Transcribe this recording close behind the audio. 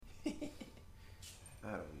I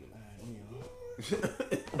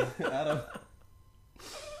don't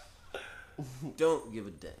Don't give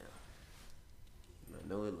a damn. I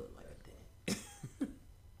know it look like a damn.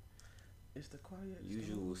 It's the quiet.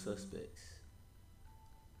 Usual suspects.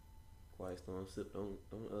 Quiet storm sip.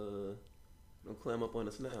 Don't clam up on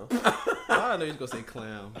us now. I know you're gonna say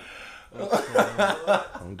clown.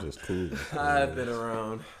 I'm just cool. I've been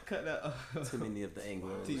around. Cut that off. Too many of the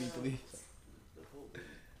angles. TV, please.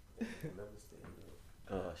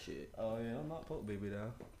 Oh shit. Oh yeah, I'm not Pope Baby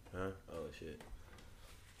now. Huh? Oh shit.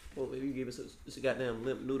 Well, baby, you gave us this goddamn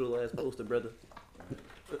limp noodle ass poster, brother.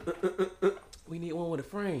 We need one with a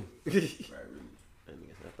frame. I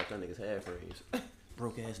thought that niggas had frames.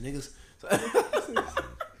 Broke ass niggas.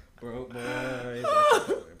 Broke boys.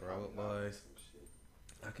 Broke boys.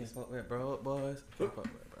 I can't fuck with broke boys. I can't fuck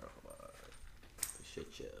with broke boys. Shit,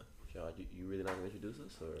 yeah. Y'all, you really not gonna introduce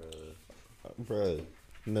us, or? Bro,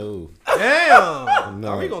 no. Damn. No.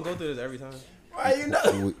 Are we gonna go through this every time? Why you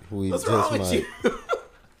know? We What's just wrong with might. you?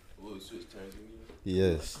 Will we switch turns again?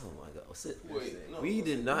 Yes, Oh my god. Sit. Wait, no. We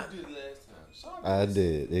did not. You did last time. Sorry. I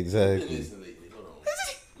did exactly. Listen lately. Hold on.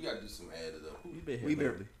 We gotta do some added up. You been here We've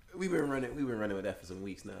lately. been running with that for some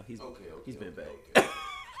weeks now. He's been back. Okay.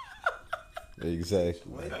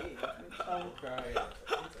 Exactly.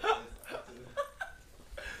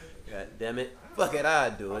 God damn it. Fuck it,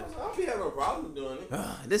 I'd do it. I don't think I have no problem doing it.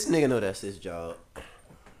 This nigga know that's his job.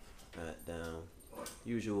 God damn.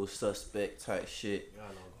 Usual suspect type shit.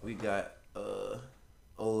 We got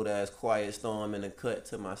old ass Quiet Storm in the cut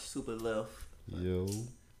to my super left. Yo,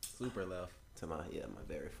 Super left. To my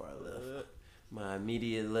very far left. My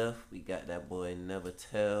immediate left, we got that boy Never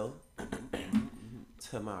Tell.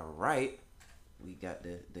 To my right, we got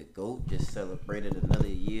the GOAT just celebrated another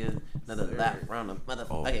year, another lap around the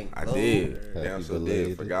motherfucking I globe. did. Happy Damn, so belated.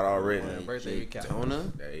 did. Forgot already. Boy, Birthday Jay recap.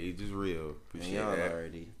 Tona. That age is real. And Appreciate y'all that.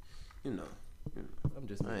 already, you know, I'm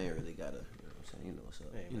just. I ain't really gotta, you know what I'm saying? You know what's up.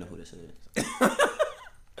 Hey, You know man. who this is.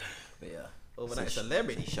 But yeah. Overnight Since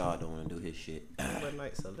celebrity. Shaw don't want to do his shit.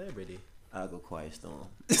 Overnight celebrity. I'll go Quiet Storm.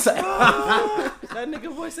 That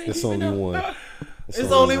nigga voice ain't it's even only up. one.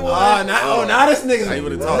 It's only one. Now this nigga. Now you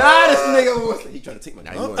wanna talk. Now this nigga. He trying to take my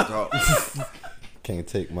Now you want to talk. Can't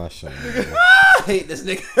take my shine. I hate this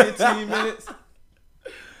nigga. 15 minutes.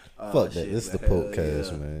 Fuck that. This is the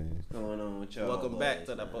podcast, man. What's going on with y'all? Welcome back boys,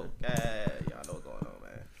 to the man? podcast. Y'all know what's going on,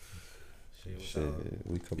 man. Shit,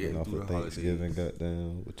 we coming Yeah, off through of the Thanksgiving,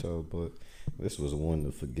 goddamn, with y'all, but this was one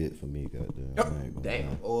to forget for me, goddamn. I ain't gonna Damn.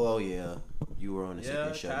 lie. Oh yeah. You were on the Yeah,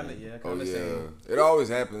 second show. kinda, man. yeah, Oh kinda yeah, same. it always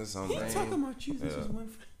happens. He Sometimes. talking about you. This Yeah. is one.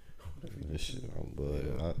 This shit,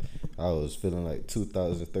 but I was feeling like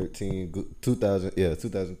 2013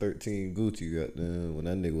 Gucci, goddamn, when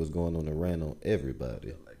that nigga was going on a rant on everybody.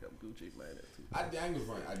 Like I'm Gucci, man. I ain't gonna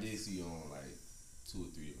front. I did see you on like 2 or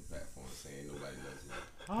 3 different platforms saying nobody loves me.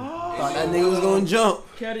 Thought that nigga was gonna jump.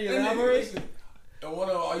 Can you And elaborate? And one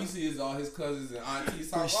of all you see is all his cousins and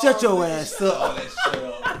aunties talking. Shut your ass up. All that shit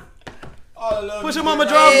up. All the love Put you your mama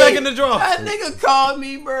get drawers right. back in the drawer. That nigga called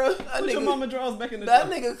me, bro. Put your mama drawers back in the That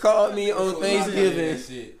drawer. nigga called me on So Thanksgiving. that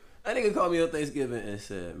shit. That nigga called me on Thanksgiving and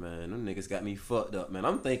said, "Man, them niggas got me fucked up, man."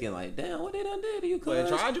 I'm thinking like, "Damn, what they done did to you, Wait, cuz?"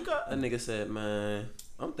 tried you cut? That nigga said, "Man."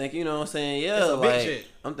 I'm thinking, you know what I'm saying? Yeah, It's a big like shit.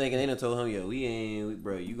 I'm thinking they done told him, "Yo,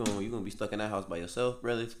 bro, you gonna be stuck in that house by yourself,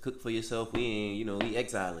 brother. Cook for yourself. We ain't, we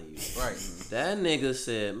exiling you." Right. That nigga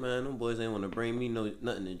said, "Man, them boys ain't want to bring me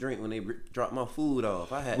nothing to drink when they drop my food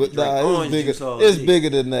off. I had to But drink nah, orange juice all it's day."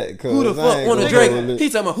 bigger than that, cuz. Who the fuck want to drink? He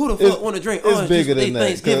talking about who the It's- fuck want to drink It's orange bigger juice than for that,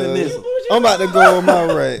 Thanksgiving cuz. meal? I'm about to go on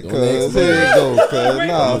my rant, Don't cuz. ask Here me. you go, cuz. Right,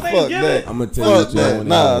 Nah, on fuck Thanksgiving? that. I'ma tell you Fuck what you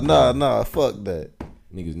that. want Nah, fuck that.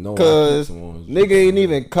 Niggas know. Cause nigga ain't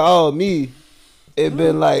even called me. It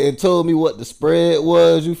been like it told me what the spread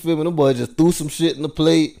was. You feel me? Them boys just threw some shit in the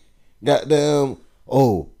plate. Goddamn.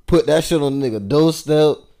 Oh, put that shit on the nigga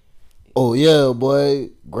doorstep. Oh yeah, boy.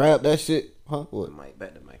 Grab that shit. Huh? What?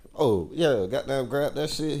 Back to Michael. Oh yeah. Goddamn. Grab that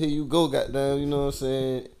shit. Here you go. Goddamn. You know what I'm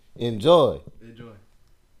saying? Enjoy, Enjoy.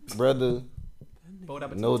 brother. Bon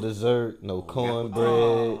appetit. No dessert. No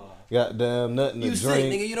cornbread. Goddamn. Nothing to You sick,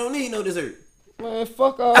 drink. nigga. You don't need no dessert. Man,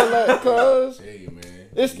 fuck all that, cuz. Hey man.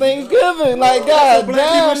 It's Thanksgiving. Like, god black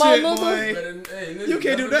damn, people my shit, nigga. boy. Hey, You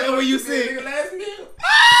can't do nothing when you sick. Nigga last meal.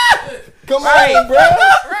 Come on, bro.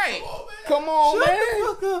 Right. Come on,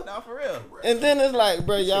 man. Nah, for real. And then it's like,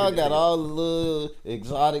 bro, y'all got all the little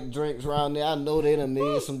exotic drinks around there. I know they done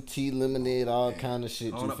made some tea, lemonade, all kind of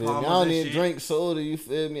shit. On You the feel me? I Palmers don't and even shit. drink soda. You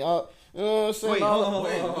feel me? All, you know what I'm saying? Wait, All- hold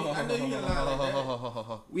on. Wait, I know you got a line like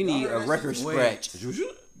that. We need a record scratch.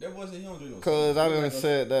 That wasn't him doing no. Cause I done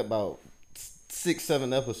said that about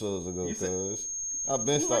 6-7 episodes ago. You said- Cause I've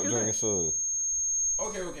been stopped drinking soda.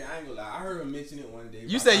 Okay, I ain't gonna lie. I heard him mention it one day.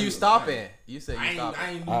 You said you stopping. You said you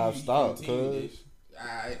stopping. I've stopped, cuz.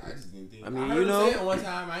 I just didn't think. I mean, heard you him know, say it one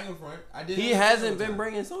time. I ain't gonna front. I did. He hasn't been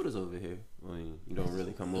bringing sodas over here. I mean, you don't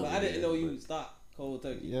really come over. But I didn't here, know you stopped cold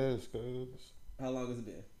turkey. Yes, cuz. How long has it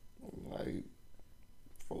been? Like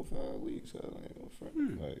 4 or 5 weeks. I ain't gonna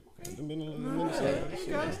front. Like, it's been a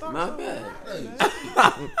minute. My bad.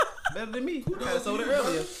 Better than me. I had a soda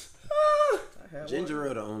earlier. Ginger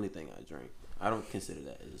ale, the only thing I drink. I don't consider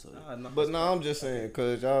that as a soda. But no, I'm just saying,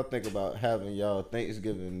 cuz y'all think about having y'all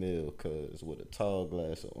Thanksgiving meal, cuz, with a tall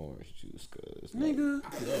glass of orange juice, cuz. Like, Nigga,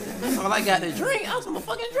 that's all I got to drink. I was gonna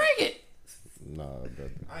fucking drink it. Nah,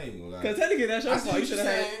 brother. I ain't gonna lie. Because technically that's your fault. You should have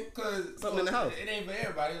had Cause something in the house. It ain't for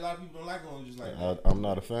everybody. A lot of people don't like orange juice like that. I'm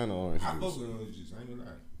not a fan of orange I fuck juice. with orange juice. I ain't gonna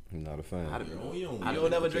lie. I'm not a fan. You You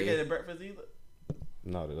don't never drink it at breakfast either?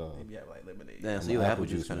 Not at all. Maybe have like lemonade. Damn, so I'm you an apple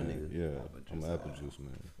juice kind of man. nigga. Yeah, I'm an apple juice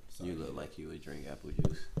man. You look like you would drink apple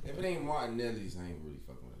juice. If it ain't Martinelli's, I ain't really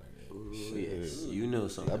fucking with it like that. Ooh, yes, you know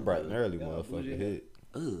something. That bright and early Yeah, motherfucker bougie. hit.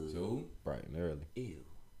 Ugh. So, Bright and early. Ew.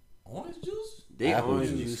 orange juice? They Apple orange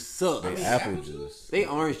juice. juice suck. They mean, apple apple juice. They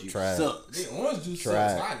orange juice Try it. sucks. They orange juice Try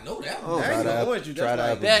sucks. it. I know that. Oh, That Try ain't the no apple- orange juice. try That's the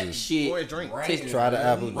like apple That juice. shit. orange drink. Right. Try the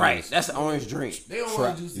apple juice. Right, that's an orange drink. They orange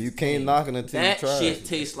Try, juice. you can't knock it until That you try shit it.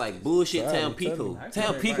 tastes like bullshit Try it, Town I'm telling Pico. you.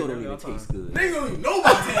 Town drink Pico right don't now, even y'all taste time. good. They don't even know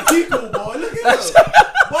about Tampico, boy. Look at us.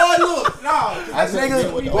 Boy, look. Nah. I That couldn't nigga,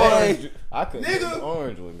 get with the boy. orange. I couldn't get Nigga, the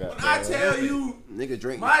orange one. when I tell you, Nigga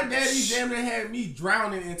drink my daddy damn near had me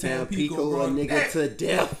drowning in Town Tampico, Pico bro. a nigga That to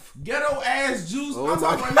death. ghetto ass juice. Oh I'm my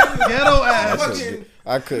talking about nigga. Ghetto ass. Fucking,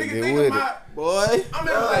 I couldn't nigga, get think with of it. my, Boy. I'm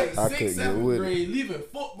in like I 6th, couldn't get 7th with it. grade, leaving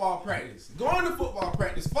football practice, going to football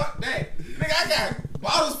practice. Fuck that, nigga. I got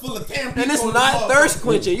bottles full of Tampico. And it's not thirst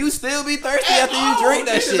quenching. You still be thirsty after you drink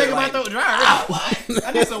that shit. Make my Like, throat dry. What?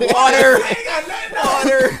 I need some water. I ain't got nothing.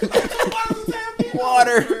 Water. Two bottles of Tampico.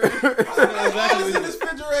 Water. I was in the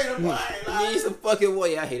refrigerator, boy. I ain't lying. Need some fucking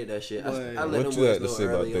water. I hated that shit. I let What them you boys had to know say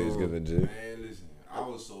about early on. Thanksgiving, Jay? Man, listen,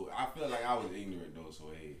 I feel like I was ignorant though, so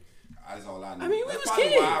hey, that's all I knew. I mean, we That's was probably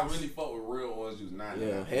kids. why I really fuck with real orange juice now.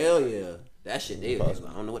 Yeah, hell yeah. That shit, they was,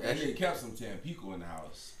 I don't know what That that nigga shit. kept some Tampico in the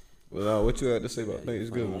house. Well, what you had to say about The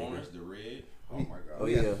Thanksgiving? orange, the red. Oh my god. Oh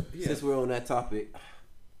yeah. Since we're on that topic,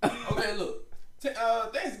 Okay, look.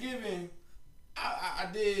 Thanksgiving, I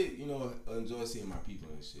did, enjoy seeing my people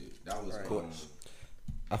and shit. That was cool.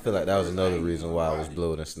 I feel like that was another reason why I was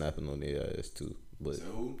blowed and snapping on their ass too. But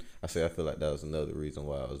So, I feel like that was another reason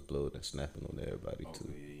why I was blowed and snapping on everybody okay,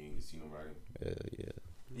 too. yeah, you ain't see nobody. Yeah.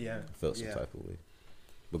 Yeah. I felt some type of way.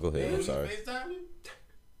 But go They ahead. I'm ain't sorry. FaceTime you?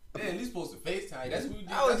 They at least supposed to FaceTime. That's what we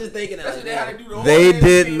did. I was just thinking That's that. what they had to do. The whole They day.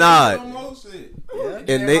 did Ain't not. no more shit.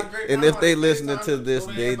 And if they listening to this,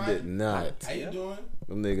 they did not. How you doing?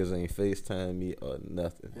 Them niggas ain't FaceTime me or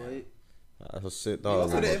nothing. Wait. I sent all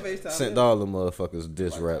also them, didn't FaceTime sent them. all them motherfuckers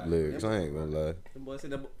diss rap lyrics. I ain't gonna lie. The boy said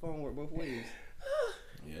that phone work both ways.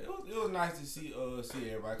 Yeah, it was nice to see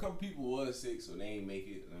everybody. A couple people was sick, so they ain't make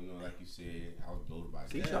it. Like you said, I was blown by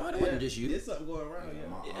See, it. Sean, it wasn't just you. There's something going around.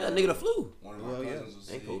 Yeah. Yeah, nigga, the flu. One of my Well, yeah. cousins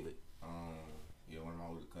was Ain't sick. COVID. One of my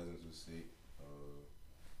older cousins was sick.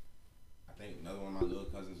 I think another one of my little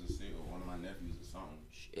cousins was sick, or one of my nephews or something.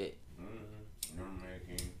 Shit. You know what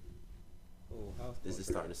I mean? Oh, house. This is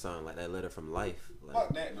starting to sound like that letter from life. Like,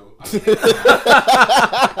 Fuck that though.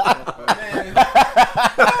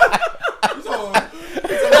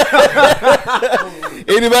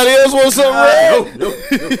 Anybody else want something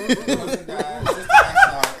red?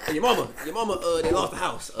 Your mama, they lost the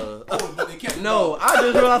house. No, I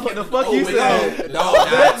just realized what the fuck you said. No,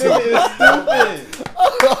 That nigga is stupid.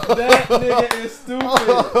 That nigga is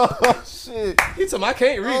stupid. Shit. He told me I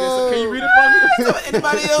can't read it. So can you read it for me?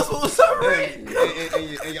 Anybody else want something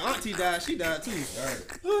red? And your auntie died. She died too.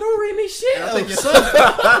 Oh, don't read me shit. I think your son.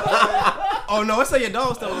 Oh no, it say your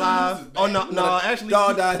dog's still alive. Oh no, actually,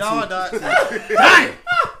 Dog died too. Damn.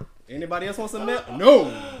 Anybody else want some milk?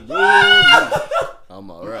 No. I'm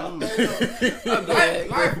alright. I'm dead.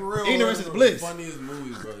 Life for real. Ignorance is bliss. Funniest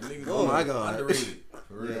movies, bro. Niggas Oh my God. underrated.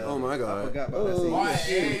 For real. Oh my I God. forgot about that scene. Why,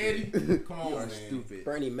 Eddie? Come on, man. Stupid.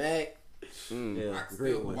 Bernie Mac. I Yeah, can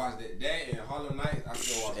great still one. watch that and Harlem Nights. I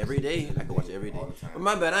still watch Every day. I can watch it every day. All the time. But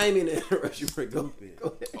my bad. I ain't mean to interrupt you. Go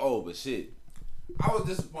ahead. Oh, but shit. I was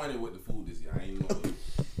disappointed with the food this year. I ain't know.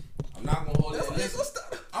 I'm not gonna hold it. Listen,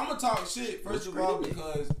 I'm gonna talk shit first of all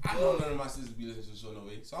because I know none of my sisters be listening to the show no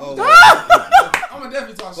way. So I'm gonna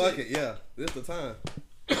definitely talk Fuck shit. it, yeah. This the time.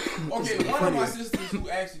 Okay, one of my sisters who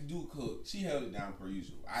actually do cook, she held it down per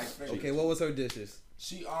usual. I expect. Okay, what was her dishes?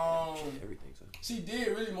 She Everything. So. she did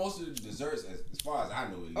really most of the desserts as far as I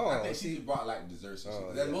know. Oh, I think she brought like desserts and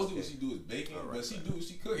shit. That's mostly what she do is baking, but she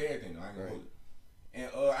cook everything though. I ain't gonna hold it. And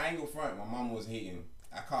I ain't gonna front. My mom was hating.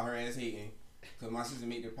 I caught her ass hating. Cause my sister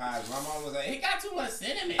made the pies. My mom was like, "It got too much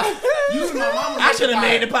cinnamon." Usually my mama. I should have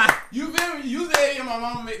made the pie. You feel me? Usually my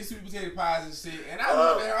mama make the sweet potato pies and shit. And I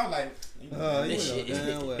was there. I was like, this shit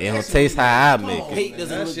It don't taste how I make it. Hate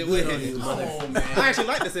doesn't look good on you, come mother. on, man. I actually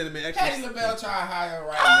like the cinnamon. Patty Actually, LaBelle try to hire her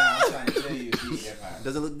right now. I'm trying to tell you if she eat that pie.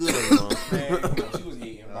 Doesn't look good on you, mom. Man, come on, she was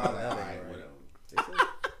hating. But I was like, all right, whatever.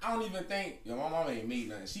 I don't even think my mama ain't made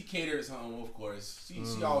nothing. She catered something, of course.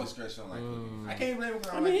 She always stressed on like cooking. I can't blame her.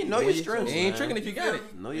 I mean, know your strengths. you ain't man. tricking if you got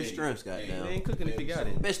it. Know your strengths, You goddamn. ain't cooking if you got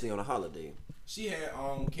it. Especially on a holiday. She had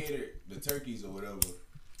Catered the turkeys or whatever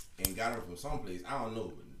and got them from someplace. I don't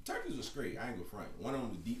know. But the turkeys was great. I ain't gonna front. One of them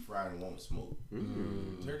was deep fried and one was smoked.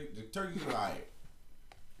 The turkeys were alright.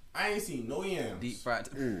 I ain't seen no yams. Deep fried.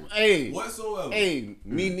 Hey, whatsoever. hey,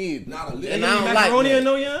 me neither. Not a little. And I don't like Macaroni that. and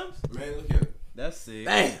no yams? Man, look at it. That's sick.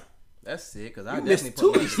 Damn. That's sick, cause I You missed definitely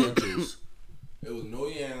two put my essentials. It was no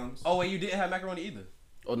yams. Oh wait, you didn't have macaroni either.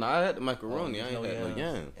 Oh no, I had the macaroni. Oh, I ain't had no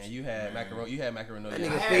yams. And you had macaroni. You had macaroni. No That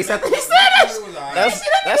yams. nigga I face had after he said macaroni, that. it was alright.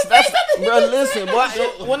 That's bro. Listen,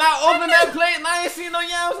 boy. When I opened that plate and I ain't seen no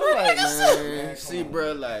yams, I'm like, man, see,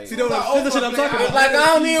 bro, like, See, this the shit I'm talking about. like I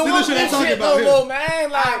don't even See the want shit I'm this talking shit about no here. more,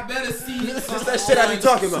 man. I Like, better see some that shit I be orange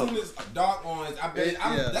talking as about. soon as dark orange. I bet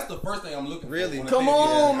Yeah. that's the first thing I'm looking for. Really? when I come think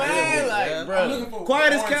on, of man, yams. like, Yeah. I'm bro. looking for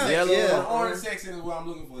Quiet as orange count. section. Yeah. The orange section is what I'm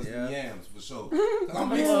looking for. Is Yeah. the yams for sure. 'Cause I'm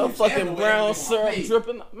mixing Oh, the fucking jam away brown with my syrup plate.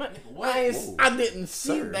 dripping. Man, what? I didn't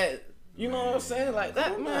see Sir. that. You know what I'm saying? Like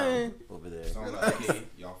that, man. Over there. So I'm like, okay,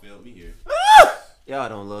 y'all failed me here. Y'all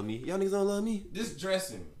don't love me. Y'all niggas don't love me. This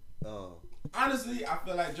dressing, Oh. honestly, I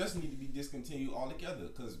feel like dressing need to be discontinued altogether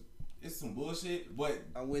because it's some bullshit. But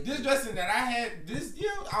I'm with this you. dressing that I had this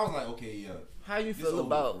year, I was like, okay, yeah. How you This feel over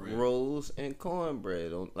about for real. rolls and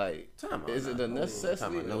cornbread? Like, Time out is it now. a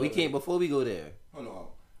necessity? No, we can't. Before we go there, Hold on.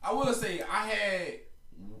 I will say I had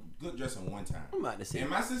good dressing one time. I'm about to say And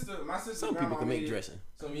my sister, some people grandma can made make it dressing.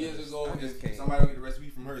 some years ago. I just If can't. somebody get the recipe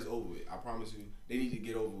from her, it's over with. I promise you, they need to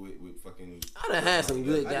get over with fucking. I done had some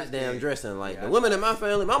good I just goddamn can't. dressing. Like Yeah, the I women in my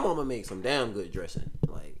family, my mama makes some damn good dressing.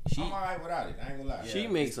 Like she, I'm alright without it. I ain't gonna lie. she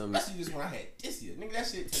makes some. Especially this one I had this year. Nigga, that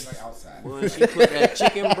shit tastes like outside. Boy, she put that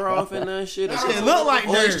chicken broth in that shit. That and shit some look like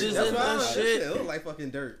dirt. oysters That's in why I that like shit. That look like fucking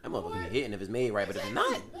dirt. That motherfucker be hitting if it's made right, but if it's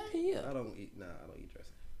not, yeah. I don't eat. Nah, I don't eat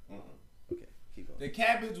dressing. Uh-uh. Okay, keep going. The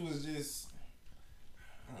cabbage was just.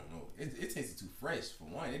 I don't know. It tasted too fresh for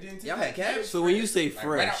one. It didn't taste Y'all like had cabbage? So when you say Like,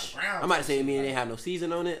 right out fresh, the ground I'm about to say it type mean shit. they didn't have no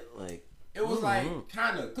season on it. Like It was like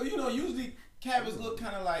kind of, cause usually cabbage look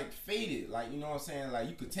kind of like faded, like you know what I'm saying, like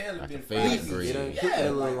you could tell it Like been a faded fried. green. It done cooked Yeah, it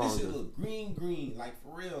a little like this shit longer. look green, like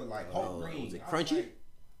for real, like whole green. Was it I was crunchy? like,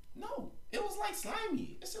 no, it was like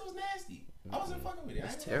slimy. This shit was nasty. I wasn't fucking with it. I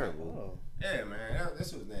That's ain't gonna lie. terrible. Yeah, man, that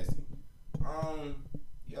shit was nasty.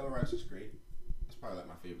 Yellow rice was great. That's probably like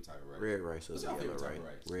my favorite type of rice. red rice or What's yellow your favorite type rice. of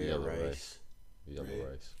rice? Red Yellow rice. rice. Yellow Red.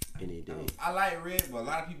 rice. Any day. I like red, but a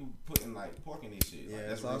lot of people putting like pork in this shit. Yeah, like,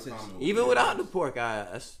 that's real sausage. common. Even without the pork,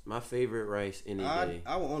 that's my favorite rice any I day.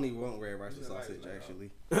 will only want red rice with Yeah, like, sausage. like,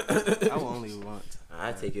 Actually, I will only want.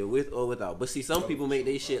 I take it with or without. But see, some people make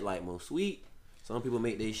their shit like more sweet. Some people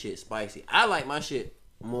make their shit spicy. I like my shit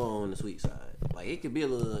more on the sweet side. Like it could be a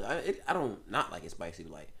little. I don't not like it spicy.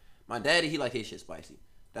 Like my daddy, he like his shit spicy.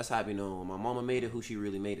 That's how I be knowing when my mama made it, who she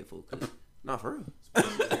really made it for. 'Cause, not for real. Red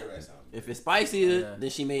rice sounds good. If it's spicier, Yeah. then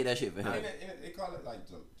she made that shit for I him. mean, they call it like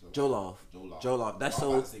Jollof. Jollof. That's I so.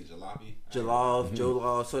 was about to say jalopy.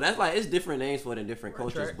 Jollof. So that's like it's different names for it in different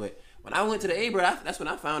cultures. track. But when I went to the A, bro, that's when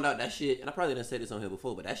I found out that shit. And I probably didn't say this on here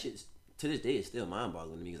before, but that shit to this day is still mind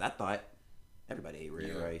boggling to me because I thought everybody ate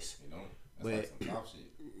red rice. You know, that's But- like some South shit.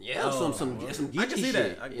 Yeah, Oh, some geeky I can see shit.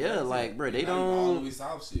 that. I can Yeah, see like bro, they Not even all the don't way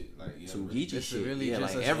South shit. Like yeah, some really. geeky It's shit. really Yeah,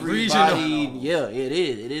 just like a everybody. regional. Yeah, it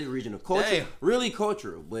is. It is regional culture. Damn. Really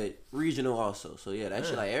cultural, but regional also. So yeah, that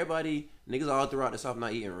shit Yeah. like everybody niggas all throughout the South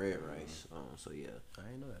not eating red rice. So yeah. I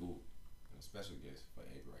ain't know that. Ooh, a special guest for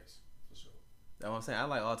egg rice for sure. That's what I'm saying. I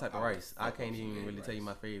like all type of I rice. I fuck can't with some even egg really tell you rice.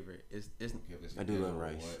 my favorite. It's Okay, if it's I do yellow love or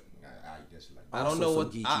rice. what, I eat that shit like I Also don't know some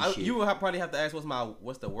what geeky shit. you will probably have to ask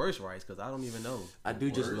what's the worst rice because I don't even know. I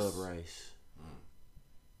do just Worse. love rice.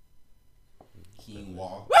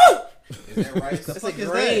 quinoa. Is that rice? It's a fuck is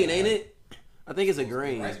grain, that? ain't it? I think it's a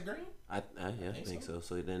grain. Rice grain? I think so.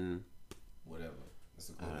 So then, Whatever. That's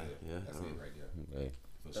a cool yeah, That's it right there. Hey,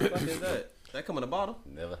 For The sure. fuck is that? That come in a bottle?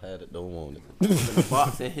 never had it, don't want it. in the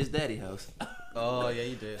box in his daddy house. Oh yeah,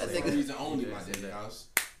 you did. That's say the that. reason only my daddy's house.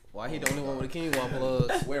 Why he the only one with the quinoa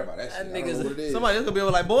plugs? Swear about that shit. I don't know what it is. Somebody else gonna be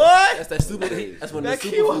like, boy. That's that super. That's when the That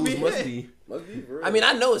superfoods quinoa must be be. Must be for real. I mean,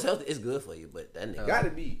 I know it's healthy. It's good for you, but that nigga. Gotta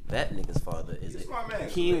be. That nigga's father is a He's my man.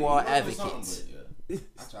 quinoa He advocate. Yeah.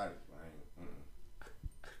 I tried it.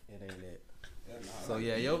 It ain't it. Yeah, nah, So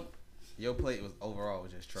yeah, your plate was overall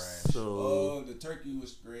was just trash. So the turkey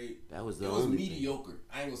was great. that was the It was only mediocre.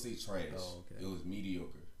 I ain't gonna say trash. Oh, okay. It was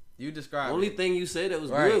mediocre. You described only it. thing you said that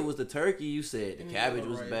was Right. good was the turkey. You said the And cabbage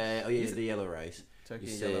yellow was rice. bad. Oh yeah, the yellow rice. Turkey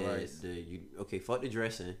You and said yellow rice. okay. Fuck the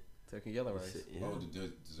dressing. Turkey and yellow rice. Yeah. Oh, the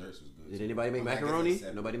desserts was good. Did anybody make I guess macaroni? it's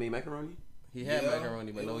separate. Nobody made macaroni. He had Yeah,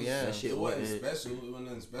 macaroni, but it no was- yams. That shit It wasn't wasn't- special. It wasn't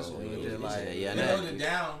nothing special. Oh, it was It just was- like- yeah, they that- held it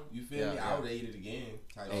down. You feel Yeah, me? yeah. I would have ate it again.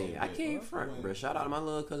 Type Hey, shit, I but came it front, wasn't- bro. Shout out to my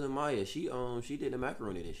little cousin Maya. She did the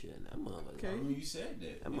macaroni this year. And that motherfucker. Okay. I mean, you said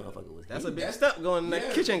that. That motherfucker was. That's a heat. big step going in that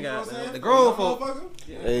Yeah, kitchen, you know guys. what I'm saying? The grown For folk. motherfucker?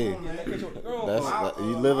 Yeah, Hey. come on, man. That's Wow. like,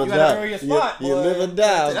 you live or You gotta die. earn your spot, you boy. live or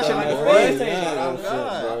die. That shit like a bro. fast Yeah, station. that Oh, shit,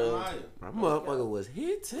 God. bro. Maya. My motherfucker was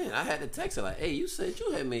hitting. I had to text her like, "Hey, you said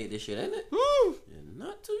you had made this shit, ain't it? Woo. And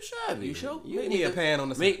not too shabby. You sure? You Make need me a to pan on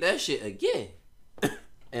the make that shit again,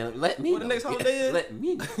 and let me. What the know. next holiday is? Let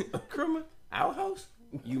me know. Criminal. Our house.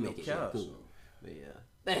 You make it couch. cool. But yeah,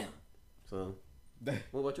 damn. So,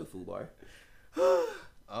 what about your food bar?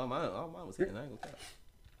 All mine was hitting. I ain't gonna count.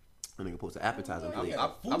 I nigga post an appetizer plate.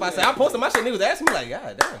 I'm about to say I posted my shit. Niggas asking me like,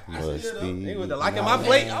 God damn. Must be. Niggas was liking my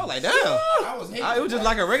plate. I was like, damn. I was hating. It was just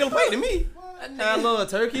like a regular plate to me. What? Had a little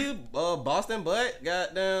turkey, Boston butt,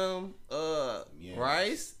 goddamn, Yeah.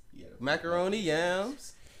 rice, Yeah. macaroni,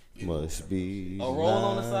 yams, Must be. a roll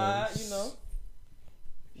on the nice. side, you know.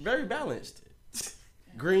 Very balanced.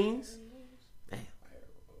 Greens.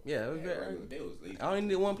 Yeah, it was very. They was lazy. I only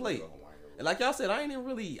need one plate. And like y'all said, I ain't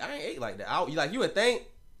ate like that. Like you would think,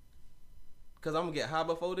 cause I'm gonna get high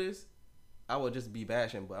before this, I would just be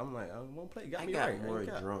bashing. But I'm like, one plate got I me got right. more I ain't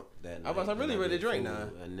cap. drunk that night. I was like, I'm really than ready to did drink food,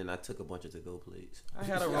 now. And then I took a bunch of to-go plates. I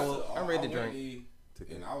had a roll. I'm ready to drink.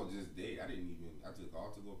 And I was just dead. I didn't even. I took all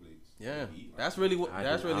to go plates. Yeah, Didn't eat. that's really what I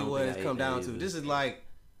that's don't really what think it's I come ate down that to. either. This is like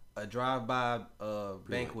a drive-by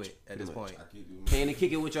banquet at Pretty this much. point. I can't do Came to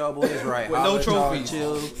kick it with y'all boys, right? With Holla no at y'all,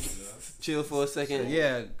 trophies. chill for a second.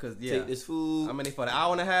 Yeah, cause Take this food. I'm in there for an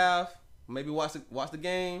hour and a half. Maybe watch the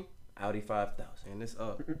game, Audi 5000. and it's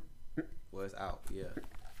up. Well, it's out. Yeah.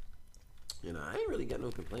 You know, I ain't really got no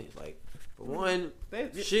complaints. Like, for one,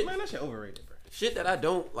 Shit, shit, man, that shit overrated, bro. shit that I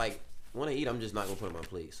don't like want to eat, I'm just not gonna put on my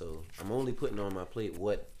plate. So I'm only putting on my plate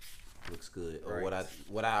what looks good or Right.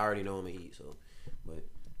 what I already know I'm gonna eat. So, but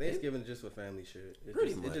Thanksgiving is just for family shit. It's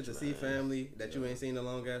Pretty just, it's just to much, see man. family that you ain't seen in a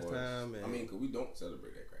long ass time. And, I mean, cause we don't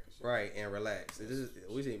celebrate that cracker shit. right, and relax. It's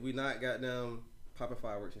just, we not got them popping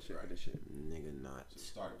fireworks and shit for this shit. nigga, not. So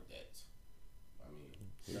start with that.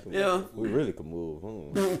 I mean, Yeah. We really can move.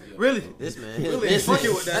 Huh? Really? This man, Really? Ben Fuck said-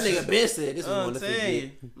 it with that nigga shit. Ben said this was I'm one to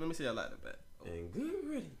saying. forget. Let me see. I like that back. And good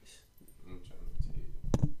riddance. I'm trying to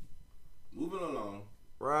tell you. Moving along.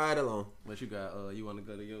 Right along. What you got? You want to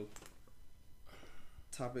go to your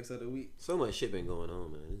topics of the week? So much shit been going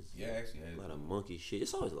on, man. It's Yeah, actually, a lot of monkey shit.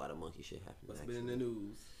 It's always a lot of monkey shit happening. What's actually. been in the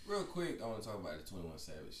news? real quick, I want to talk about the 21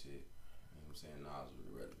 Savage shit. You know what I'm saying? Nas was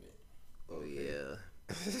irrelevant. Oh yeah.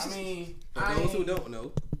 I mean, For those who don't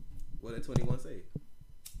know, what did 21 say?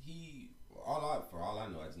 For all I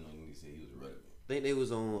know, I just know he said he was irrelevant. I think they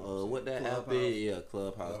was on what that app Clubhouse. is. Yeah,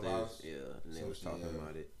 Clubhouse. Clubhouse. Yeah, and they Some was shit, talking yeah.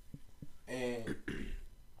 about it. And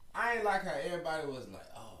I ain't like how everybody was like,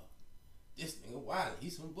 oh, this nigga wild,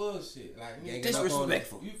 he's some bullshit. Like, nigga,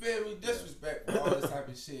 Disrespectful. You feel me? Disrespectful, all this type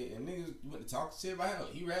of shit. And niggas went to talk shit about him.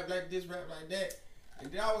 He rap like this, rap like that.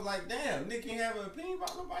 And then I was like, damn, nigga can't have an opinion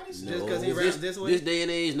about nobody's shit. Just 'cause he raps this way? This day and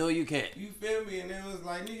age, no, you can't. You feel me? And it was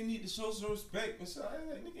like, nigga need to show some respect and shit. I was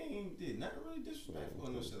like, nigga ain't did nothing really disrespectful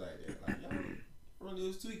and no shit like that. Like, y'all really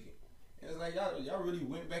was tweaking. And it's like, y'all really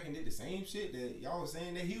went back and did the same shit that y'all was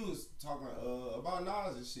saying that he was talking about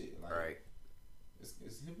Nas and shit. Like, Right. It's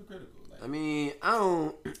hypocritical. Like, I mean, I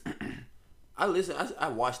don't. I listened. I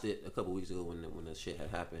watched it a couple weeks ago when the shit had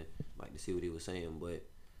happened, like to see what he was saying. But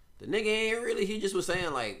the nigga ain't really. He just was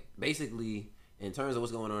saying like basically in terms of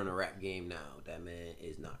what's going on in the rap game now. That man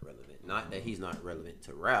is not relevant. Not that he's not relevant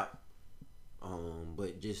to rap,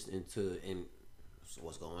 but just in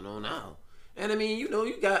what's going on now. And I mean, you know,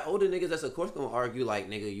 you got older niggas that's of course gonna argue like,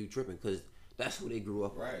 nigga, you tripping, because that's who they grew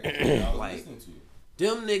up right. with. I was Like, listening to.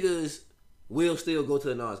 them niggas will still go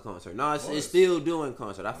to a Nas concert. Nas course. is still doing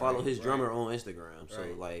concert. I follow his right. drummer on Instagram. So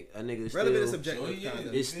Right. like, a nigga Relevant is still subjective. So he is.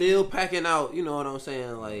 concept. is still packing out, you know what I'm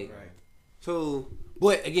saying? Like, Right. so,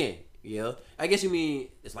 but again, yeah, I guess you mean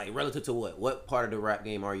it's like relative to what? What part of the rap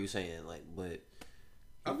game are you saying? Like, but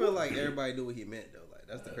I feel like everybody knew what he meant though. Like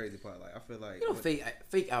That's the crazy part. Like I feel like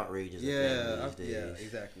fake outrage is a thing these days.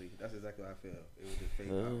 Exactly. That's exactly how I feel. It was just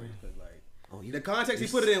fake outrage because like the context he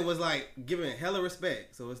put it in was like giving hella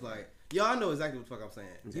respect. So it's like y'all know exactly what the fuck I'm saying.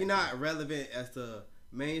 Exactly. He's not relevant as to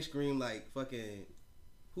mainstream like fucking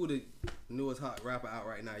who the newest hot rapper out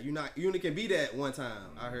right now. You only can be that one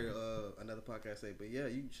time. I heard another podcast say, but yeah,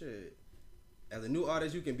 you should. As a new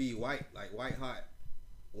artist, you can be white hot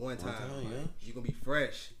one time. Yeah. You can be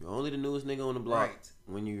fresh. You're only the newest nigga on the block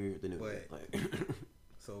when you're the newest.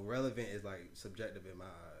 So relevant is like subjective in my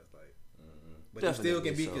eyes. Like, but definitely you still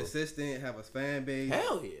can be consistent, have a fan base,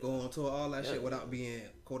 hell yeah, go on tour, all that shit without being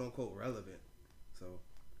quote unquote relevant. So.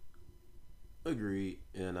 Agreed,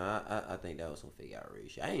 and I think that was some fake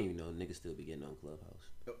outrage. I didn't even know niggas still be getting on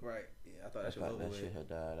Clubhouse. Right, yeah, I thought that shit was over with. Shit had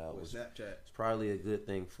died out. With Snapchat. It's probably a good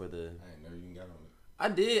thing for the. I ain't never even got on it. I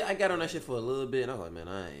did. I got on that shit for a little bit, and I was like, man,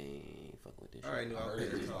 I ain't fucking with this. All right,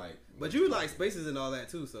 shit. Like, but you like Spaces and all that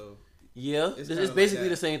too, so. Yeah, it's basically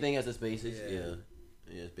the same thing as the Spaces. Yeah,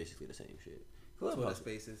 it's basically the same shit. Clubhouse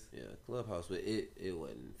Spaces. Yeah, Clubhouse, but it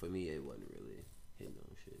wasn't for me. It wasn't really hitting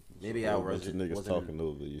on shit. Maybe I wasn't. Niggas talking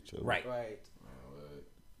over each other. Right.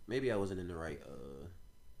 Maybe I wasn't in the right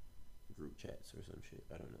group chats or some shit.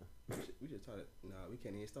 I don't know. We just started. Nah, we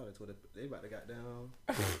can't even start at Twitter. They about to got down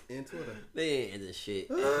in Twitter. They ain't in the shit.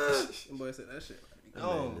 Them boys said that shit.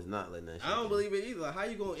 Man, it's not letting that shit. I don't believe it either. Like, how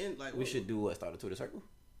you gonna end? Like, we should do what? Start a Twitter circle.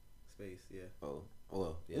 Space, yeah. Oh,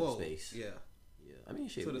 well, yeah, space. Yeah. I mean,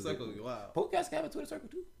 shit. Twitter circle, wow. Podcast can have a Twitter circle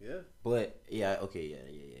too. Yeah. But yeah, okay,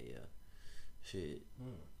 yeah. Shit,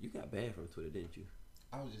 you got banned from Twitter, didn't you?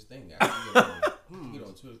 I was just thinking. I get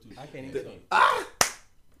on Twitter too. I can't even think.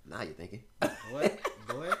 Now you're thinking. What?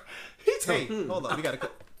 Boy? Hey, hold on. We gotta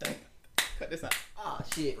cut this out.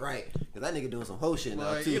 Shit, right. Because that nigga doing some whole shit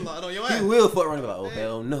now, too. Elon on your ass. He will fuck around like, oh,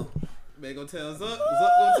 hell no. Man gonna tell Zuck. Zuck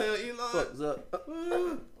gonna tell Elon. Fuck Zuck.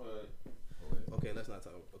 Okay, let's not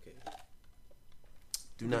talk. Okay.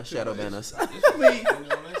 Do not shadow ban us. Please.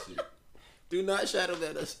 Do not shadow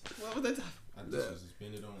ban us. What was that talking? I just was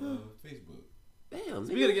suspended on Facebook. Damn.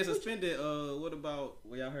 So we gotta get suspended. What about?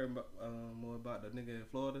 Well, y'all heard about, more about the nigga in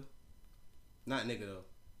Florida? Not nigga though.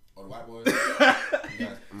 Oh, the white boy.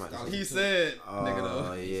 He said nigga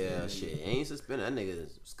though. Oh yeah, shit. Ain't suspended. That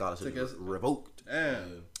nigga's scholarship revoked.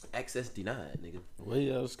 Damn. Access denied, nigga. Where he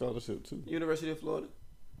had a scholarship too? University of Florida.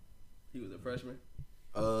 He was a freshman.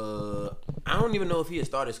 I don't even know if he had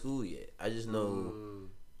started school yet. I just know.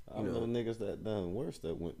 I know niggas that done worse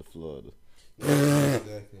that went to Florida.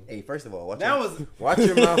 Exactly. Hey, first of all, watch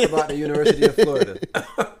your mouth about the University of Florida.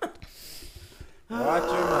 Watch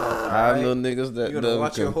your mouth. I know niggas that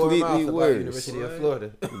done completely worse. University of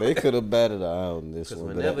Florida. They could have batted an eye on this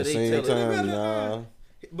one, but at the same time, nah.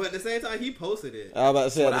 But at the same time, he posted it. I was about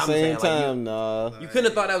to say at the same time, nah. You couldn't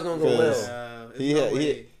have thought that was gonna go well.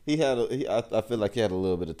 I feel like he had a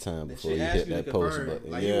little bit of time before he hit that post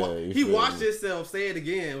button. Like, he watched himself say it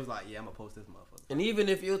again. It was like, yeah, I'm gonna post this motherfucker. And even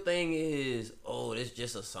if your thing is, oh, it's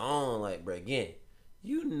just a song, like, bro, again,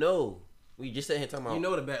 we just sat here talking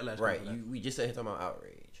about, the backlash, right? We just sat here talking about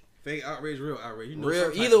outrage. Fake outrage, real outrage.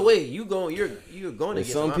 Real. Either way, you're going to get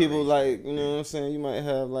some people like, you know what I'm saying. You might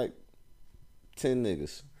have like 10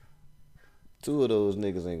 niggas. 2 of those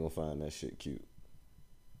niggas ain't gonna find that shit cute.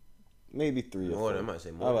 Maybe 3 or 4. I might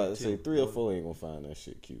say more. I was about to say 3 or 4 ain't gonna find that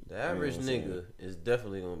shit cute. The average nigga is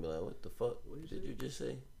definitely gonna be like, "What the fuck? What did you just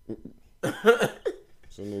say?"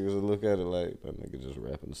 Some niggas will look at it like that nigga just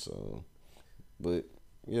rapping the song. But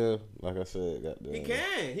yeah, like I said,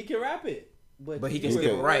 he can rap it, but he can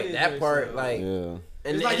skip it right. That part, like, yeah. And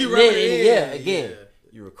it's then, like you wrote it. Again,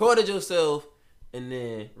 you recorded yourself and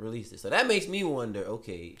then released it. So that makes me wonder,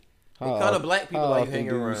 okay, what kind of black people are you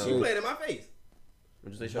hanging around? You played in my face.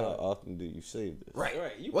 What'd you say, How often do you say this? Right.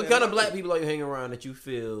 What kind of black people are you hanging around that you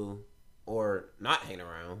feel, or not hanging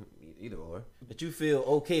around, either or, that you feel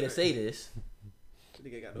okay to say this?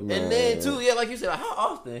 And then too, like you said, like, how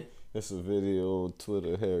often? It's a video on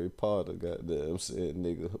Twitter. Harry Potter goddamn said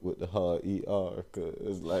nigga with the hard ER, cause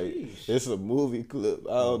it's like it's a movie clip.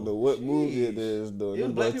 I don't know what movie it is though.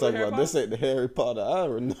 Them boys talking about this ain't the Harry Potter I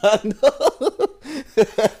not know.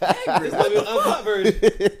 Hagrid. It's the uncut version.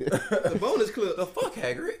 The bonus clip. The fuck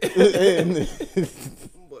Hagrid.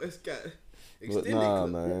 Boy, it's got extended clip.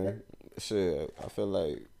 Man. Shit, I feel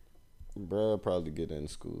like bruh probably get in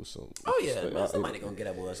school. So man, somebody gonna get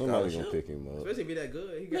that boy a somebody gonna pick him up. Especially if he that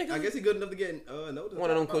good. I guess he good enough to get noticed.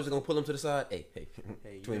 One of them coaches gonna pull him to the side. Hey,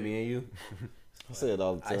 between me and you. I say it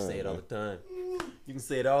all the time. I say it all the time. You can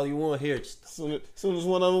say it all you want here. Just soon as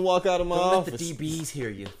one of them walk out of my office. Let the DBs hear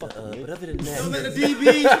you. But other than that, don't let the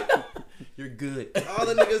DBs. You're good. All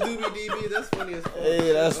the niggas do be DB. That's funny as fuck.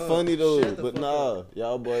 Hey, that's funny though. Shut the But fuck nah, up.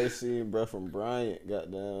 y'all boys seen bruh from Bryant.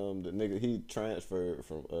 Goddamn, the nigga he transferred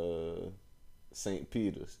from St.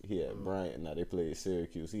 Peter's. He had Bryant. Now they played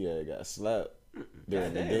Syracuse. He had got slapped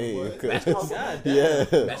during the game.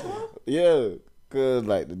 Yeah, cause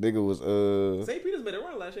like the nigga was St. Peter's made a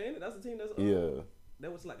run last year, ain't it? That's the team that's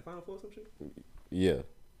that was like the Final Four or some shit. Yeah.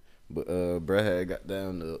 But bruh had got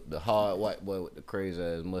down the hard white boy with the crazy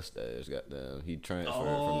ass mustache. Got down. He transferred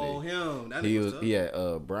from there. Him. That He nigga was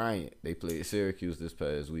tough. Bryant. They played Syracuse this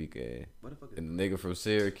past weekend. And the nigga from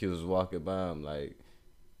Syracuse was walking by him like,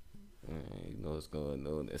 man, you know what's going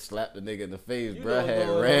on. And slapped the nigga in the face. Bruh had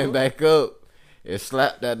ran back up and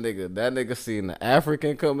slapped that nigga. That nigga seen the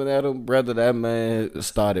African coming at him. Brother, that man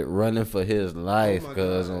started running for his life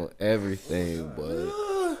cause on everything, boy.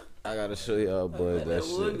 I gotta show y'all boys that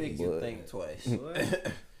shit. would make you boy. think twice.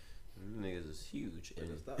 Niggas is huge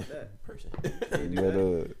in Stop that. person.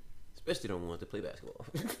 But, Especially don't want to play basketball.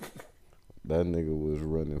 that nigga was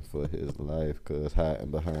running for his life, cause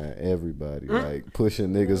hiding behind everybody, like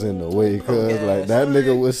pushing niggas in the way, cause like that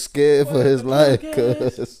nigga was scared for his life,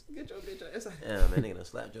 cause. Get your bitch ass. Yeah, man, nigga done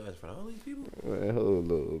slapped your ass in front of all these people. Man,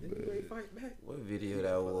 hold on, man. Fight back. What video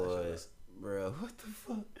that was, bro? What the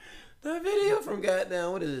fuck? That video from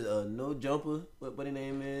goddamn, what is it? No Jumper. What his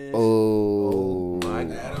name is? Oh, my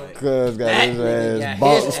God. Cuz got That his nigga ass got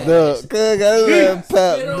boxed his up. ass. Cuz got his ass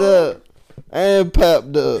papped up. And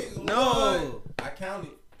papped up. No. I counted.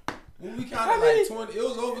 When we counted like 20, it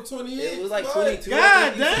was over 28. It was like What? 22.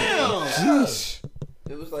 God damn. Sheesh.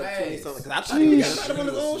 It was like 20 something. Cause I thought Jeez. he Got him on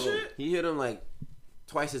his own shit. He hit him like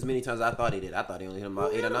twice as many times as I thought he did. I thought he only hit him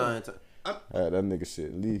about 8 or 9 times. That nigga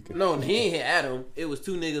shit leaking. No, he ain't hit Adam. It was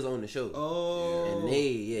 2 niggas on the show. Oh. And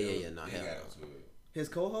they, nah, They hell got no. up to it. His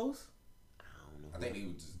co-host? I think they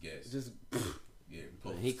would just guess. Just Yeah,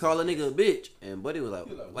 He called a nigga a bitch, and Buddy was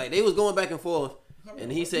like they was going back and forth,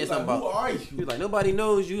 and he said something Who about, are you? he was like, nobody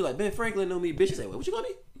knows you. Like, Ben Franklin know me, bitch. He said, what you call me?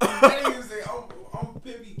 That nigga say, I'm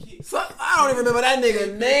Pimpy Kid. So, I don't even remember that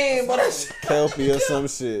nigga name, but that's Kelpie or some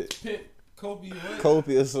shit. Pimp, Kobe, what?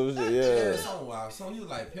 Kobe or some shit, Yeah, yeah. something wild. So he was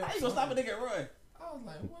like, Pimp. how you gonna stop a nigga and run? I was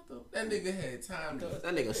like, what the? That nigga had time to.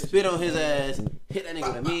 that nigga spit on his ass, hit that nigga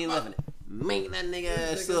with a mean left, and make that nigga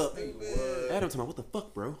ass up. Adam told me, what the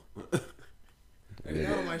fuck, bro? Get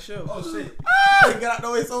out of my show. Oh shit! He got out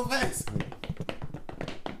the way so fast.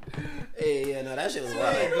 Hey, yeah, no, that shit was Oh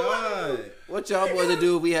wild. God. What y'all boys would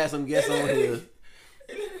do if we had some guests on here?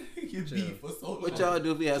 You beat for so long. What y'all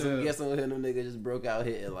do if we had some guests on here and them niggas just broke out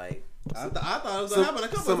hitting like I thought it was gonna happen a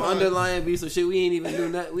couple some times. underlying beef, some shit we ain't even do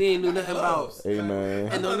nothing. We ain't do nothing about. Hey, man.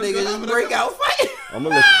 And them niggas just break out fighting. I'ma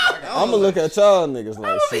look at y'all niggas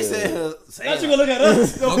like They shit. Not you gonna look at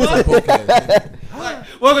us. Welcome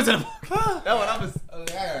to the podcast. That's what I was. I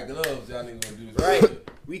got gloves. Y'all niggas gonna do this. Right.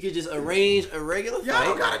 We could just arrange a regular Y'all fight.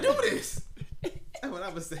 don't gotta do this. That's what I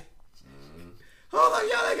was saying. Hold on,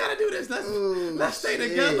 y'all ain't gotta do this. Let's stay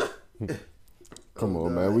together. Come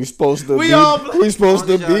on, man. We supposed to We be. all We supposed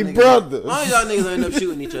to As long as be y'all niggas- brothers. As long as y'all niggas end up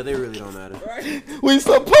shooting each other, it really don't matter. We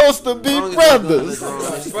supposed to be As long as y'all brothers. guns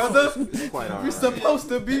are drawn, Brother, it's quite we alright. supposed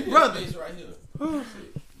to be brothers. Right here.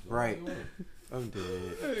 Right. I'm dead.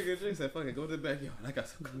 Nigga Jay said, "Fuck it, go to the backyard. I got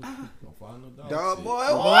some." Don't find no dog. Dog shit. boy,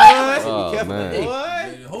 Oh, be careful. man. Hey,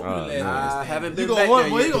 What? Hope Oh, you I haven't You been gonna back want? there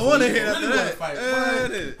Boy, yet. you gonna this want to week. hit after Really wanna that.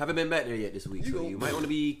 fight. Haven't been back there yet this week, so gonna- you might want to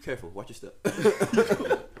be careful. Watch your step.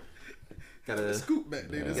 Gotta Scoop back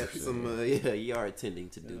there. Yeah. got some yard tending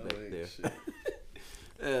to do back there.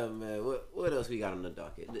 Yeah, man. What else we got on the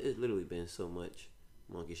docket? It's literally been so much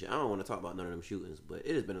monkey shit. I don't want to talk about none of them shootings, but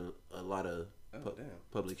it has been a lot of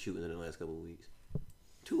public shootings in the last couple of weeks.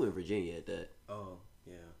 2 in Virginia at that. Oh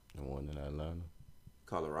yeah. The one in Atlanta.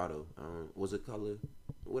 Colorado. Was it Colorado?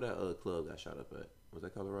 What that club got shot up at? Was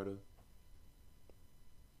that Colorado?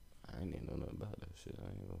 I ain't even know nothing about that shit. I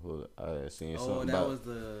ain't gonna hold it. I had seen Oh, something that about. was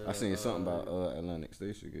the. I seen something about Atlantic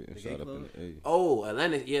Station getting the shot gay up in club? the A. Oh,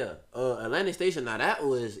 Atlantic, yeah. Atlantic Station. Now that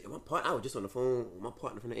was I was just on the phone with my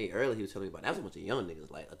partner from the A earlier. He was telling me about that was a bunch of young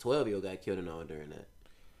niggas. Like a 12-year-old got killed and all during that.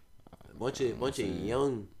 A bunch of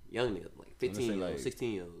young niggas, like 15-year-olds,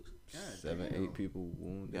 16-year-olds 7, 8 people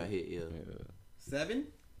wounded. got hit. Yeah. 7?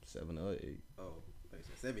 7 or 8. Oh,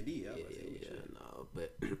 70. Yeah. No,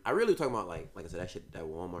 but I really talking about like I said, that shit, that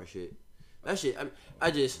Walmart shit. That shit.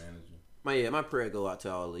 I just my prayer go out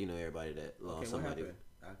to all everybody that lost somebody.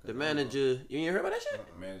 The manager, you ain't heard about that shit?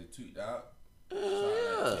 The manager tweeted out.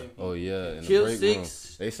 Oh yeah, in Kill the break room.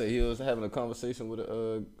 6. They say he was having a conversation with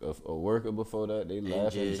a worker before that. They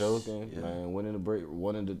laughing, joking. Yeah. Man, went in the break.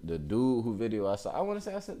 One of the dude who video I saw. I want to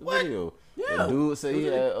say I sent the video. Yeah. The dude said he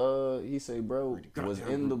had he say bro was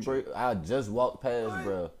in the break. I just walked past,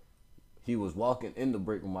 bro. He was walking in the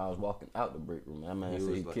break room. I was walking out the break room. That man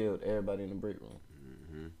said he killed everybody in the break room.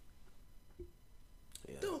 Mm-hmm.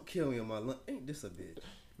 Yeah. Don't kill me on my lunch. Ain't this a bitch?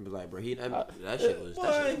 Be like, bro, that shit was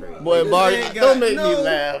crazy. Boy, Barry, don't make me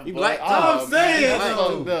laugh. You like, I'm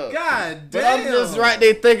saying, God damn. But I'm just right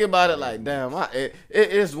there thinking about it like, damn,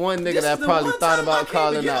 it's one nigga that probably thought about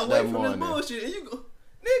calling out that morning. Bullshit, and you go,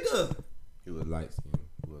 nigga. He was light skinned.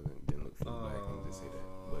 He didn't look fully black. I'm just saying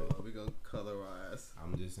that. But we gonna colorize.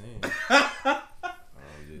 I'm just saying.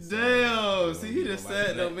 Damn. See, he just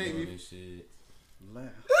said don't make me laugh.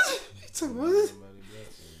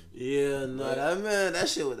 Yeah, no, that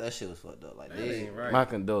shit was fucked up. Like, that ain't right. My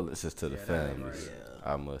condolences to the family. Right.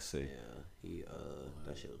 Yeah, I must say. Yeah,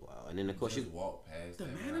 that shit was wild. And then of course you walked past the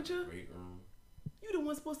that manager. Break room. You the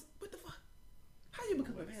one supposed to. What the fuck? How you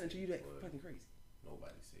become a manager? You that fucking crazy.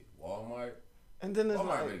 Nobody said Walmart. And then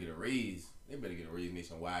Walmart better get a raise. They better get a raise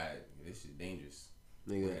nationwide. This shit dangerous.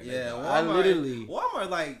 Nigga. Yeah, Walmart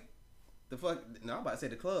like the fuck. No, I'm about to say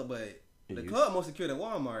the club, but the club more secure than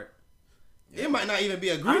Walmart. Yeah. It might not even be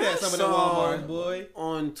agreed at some of the Walmarts, boy.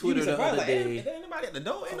 On Twitter the other day. Ain't anybody at the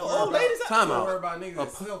door. Ain't no old ladies out there. Time out. About niggas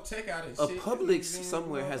self checkout and shit. Publix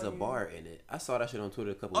somewhere has a bar in it. I saw that shit on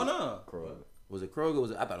Twitter a couple weeks ago. Kroger. Was it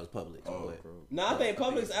Kroger? I thought it was Publix. No, I think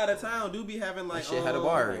Publix out of town do be having like. That shit had a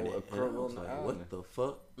bar in it. What the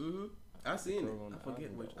fuck? Mm-hmm. I seen it. I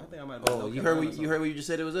forget which. I think I might have. Oh, you heard where you just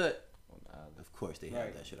said it was at? Of course they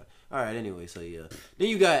have that shit. All right. Anyway, so yeah. Then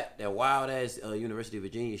you got that wild ass University of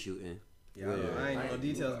Virginia shooting. Yeah, I ain't no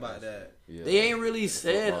details about that. Yeah. They ain't really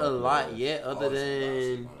said a lot yet, other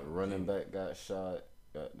than a running back got shot.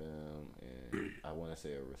 Goddamn, and I want to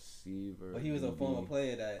say a receiver. But he was a former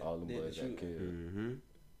player that all the boys got killed. Mm-hmm.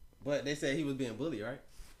 But they said he was being bullied, right?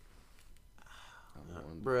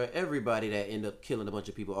 Bruh, everybody that end up killing a bunch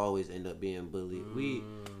of people always end up being bullied.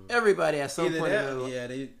 Everybody at some point.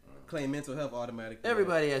 They claim mental health automatically.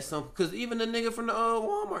 Everybody at some, because even the nigga from the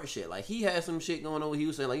Walmart shit, like he had some shit going on. He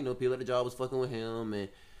was saying like, people at the job was fucking with him and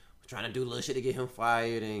trying to do little shit to get him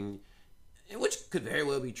fired, and which could very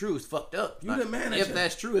well be true. It's fucked up. You the manager. If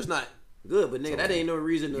that's true, it's not good. But nigga, that ain't no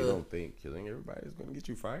reason to. You don't think killing everybody is gonna get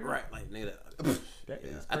you fired? Right, like nigga.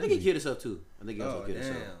 I think he killed himself too. I think he also killed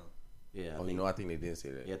himself. Yeah. I think they did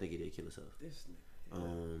say that. Yeah, I think he did kill himself. This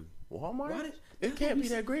nigga. Walmart. It can't be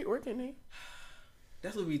that great working there.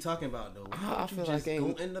 That's what we talking about though. I feel just like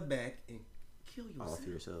go in the back and kill yourself. All for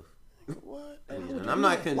yourself. What? And I'm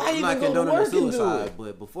not condoning the suicide,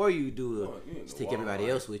 but before you do it, just take everybody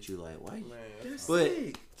else with you. Like, why?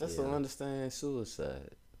 Just don't understand suicide.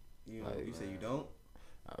 You say you don't?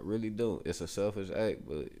 I really don't. It's a selfish act,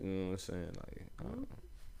 but you know what I'm saying. Like,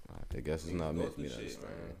 I guess it's not meant to be that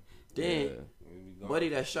understand. Then, buddy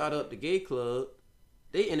that shot up the gay club,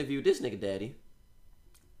 they interviewed this nigga daddy.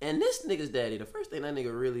 And this nigga's daddy, the first thing that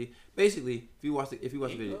nigga really, basically, if you watch the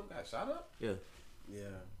video, got shot up. Yeah.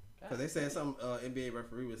 Because they said some NBA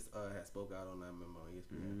referee had spoke out on that memo on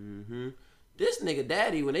ESPN. Mm-hmm. This nigga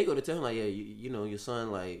daddy, when they go to tell him like, yeah, you know your son,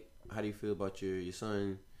 like, how do you feel about your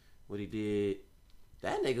son, what he did?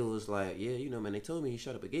 That nigga was like, yeah, man, they told me he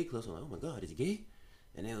shot up a gay club. So I'm like, oh my god, is he gay?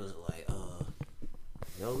 And it was like,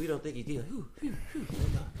 no, we don't think he's gay.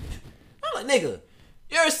 I'm like, nigga.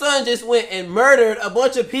 Your son just went and murdered a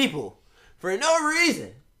bunch of people for no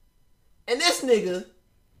reason. And this nigga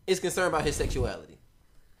is concerned about his sexuality.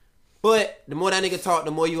 But the more that nigga talk,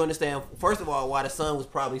 the more you understand, first of all, why the son was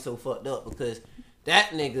probably so fucked up. Because that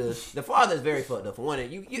nigga, the father is very fucked up. For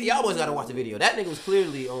one, y'all boys gotta watch the video. That nigga was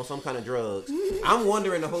clearly on some kind of drugs. I'm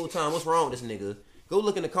wondering the whole time, what's wrong with this nigga? Go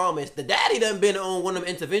look in the comments. The daddy done been on one of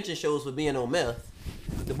them intervention shows for being on meth.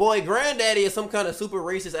 The boy granddaddy is some kind of super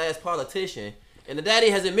racist ass politician. And the daddy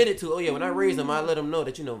has admitted to, when I raise him, I let him know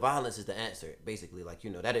that, violence is the answer. Basically, like,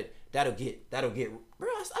 that'll get, bro,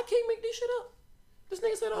 I can't make this shit up. This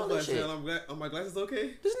nigga said all this shit. Are my glasses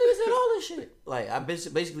okay? This nigga said all this shit. Like, I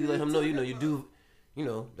basically let him know, you do,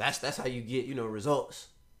 that's how you get, results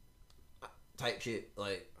type shit.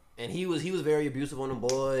 Like, and he was very abusive on the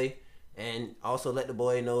boy, and also let the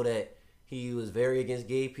boy know that he was very against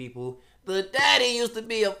gay people. The daddy used to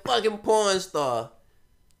be a fucking porn star.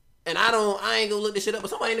 And I ain't gonna look this shit up,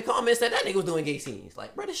 but somebody in the comments said that nigga was doing gay scenes.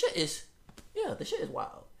 Like, bro, the shit is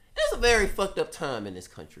wild. It's a very fucked up time in this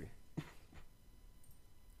country.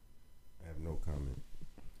 I have no comment.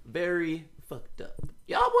 Very fucked up.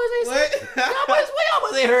 Y'all boys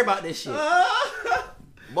ain't heard about this shit.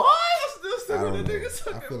 Boy, I'm still don't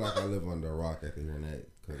know. I feel like I live under a rock after hearing that.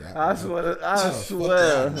 I swear. I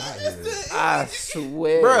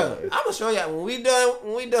swear. Bro, I'm gonna show y'all when we done.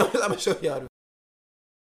 I'm gonna show y'all.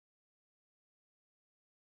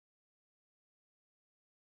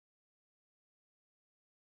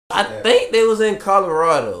 I think they was in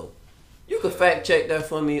Colorado. You could fact check that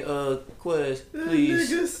for me, Quez, please.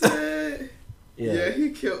 That nigga said, yeah, he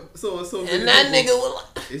killed so. And that nigga was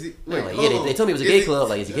like, is he? Wait, like, yeah, they told me it was a gay club.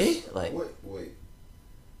 Like, is he gay? Like, what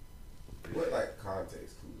like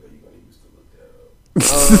context clues are you gonna use to look that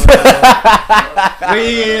up?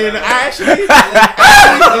 When actually,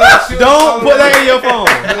 don't put that in your phone.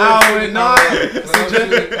 I would not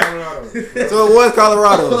suggest. So it was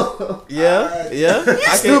Colorado. Yeah. You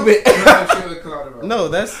stupid. No,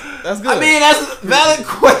 that's good. I mean, that's a valid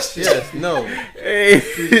question. yes, no.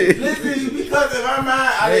 Listen, because in my mind,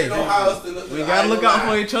 I didn't know how else to look. We gotta look out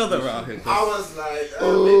for each other around here. I was like,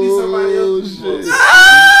 maybe somebody else.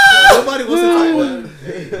 Nobody wants to talk about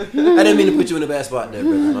it. I didn't mean to put you in a bad spot there,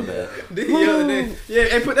 brother. My bad. The other day, yeah,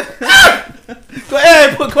 hey, put that. Go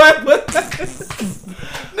ahead, put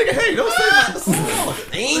Nigga, hey, don't say my song.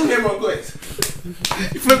 Aim him real quick.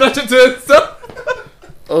 You flipped out your tongue, stuff.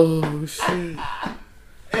 Oh shit.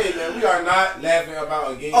 Hey man, we are not laughing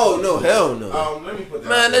about a game. Oh no, hell no. Let me put that.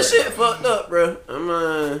 Man, that shit fucked up, bro.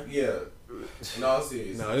 Yeah. No,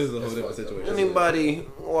 serious. No, this is a whole different situation. Anybody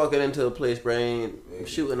walking into a place, bro, ain't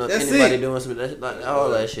shooting up That's anybody it. doing something. Like, all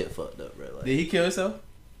that shit fucked up, bro. Like, Did he kill himself?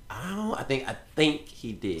 I think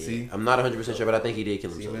he did. See? I'm not 100% sure, but I think he did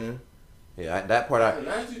kill See, himself. man. Yeah, that part I.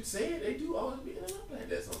 Now that you say it, they do always be in and out like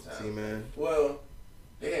that sometimes. See, man. Well,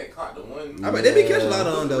 they had caught the one. I mean, they be catching a lot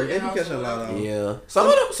of them, though. They be catching a lot of them. Yeah, some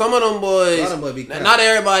of them boys. A lot of them boys be Not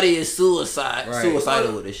everybody is suicidal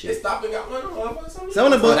Right. with this They shit. stopped and got one of them. Some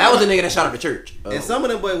of them boys, That was the nigga that shot up the church. and some of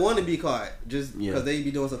them boys want to be caught just Yeah. because they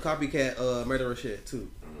be doing some copycat murderer shit too.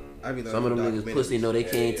 I be Some of them niggas pussy know they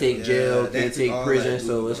can't Yeah, take yeah. jail, Yeah, can't take all prison, that.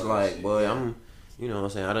 so it's like, boy, I'm, you know what I'm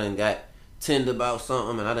saying, I done got tinned about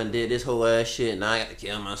something and I done did this whole ass shit and now I got to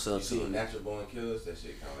kill You myself see too. Natural Born Killers? That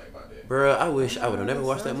shit kind of like about that. Bruh, I wish I would have never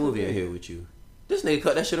watched that movie in here with you. This nigga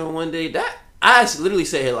cut that shit on one day. That I literally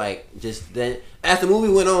said it like just then. As the movie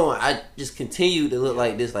went on, I just continued to look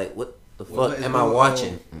like this. Like, what the What fuck is am I going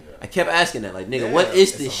watching? on? I kept asking that. Like, nigga, Damn, what is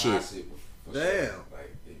It's this some hot shit? for Damn.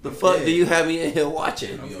 Like, The it- fuck Yeah. do you have me in here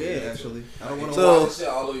watching? I'm scared actually. I don't want to So- watch. Watch the shit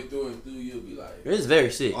all the way through and through, you'll be like, It's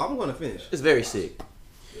very sick. Oh, I'm gonna finish. It's very sick.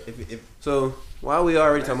 If So while we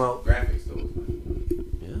already talking about, graphics though.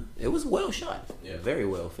 yeah, it was well shot. Yeah. Very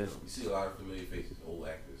well filmed. You see a lot of familiar faces, old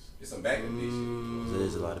actors. It's some back in this shit.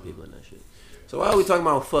 There's a lot of people in that shit. So while we talking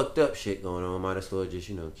about fucked up shit going on, might as well just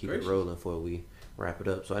keep Great it shit. rolling before we wrap it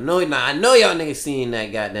up. So I know y'all niggas seen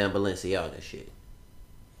that goddamn Balenciaga shit.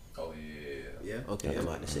 Oh yeah. yeah, Okay, I'm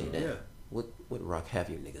about to say that. yeah, What rock have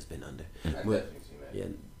you niggas been under? I definitely seen that. Yeah,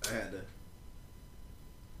 I had to.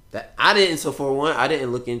 that I didn't. So for one, I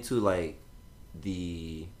didn't look into like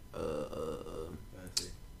the.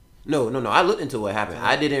 No. I looked into what happened.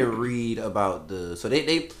 I didn't read about the. So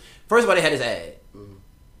they first of all they had this ad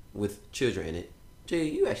with children in it. Jay,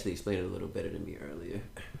 you actually explained it a little better than me earlier.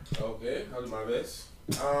 Okay, I'll do my best.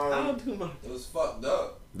 I'll do my. It was fucked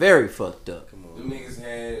up. Very fucked up. Come Them on. niggas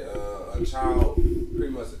had a child,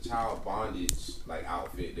 pretty much a child bondage like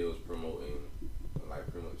outfit. They was promoting like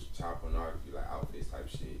pretty much child pornography like outfits type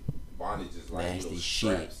shit. Bondage is like Nasty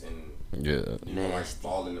straps and Yeah. you know, like Nasty.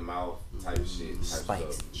 ball in the mouth type shit. Type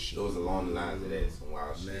Spikes stuff. and shit. It was along the lines of that, some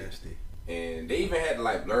wild shit. Nasty. And they even had to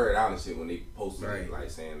like blur it out and shit when they posted Right. it, like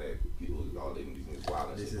saying that people was all living these niggas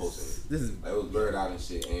wild and This shit posting it. is Like, it was blurred out and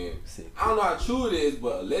shit. And Sick. I don't know how true it is,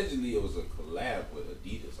 but allegedly it was a collab with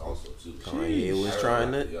Adidas also too. Kanye was I heard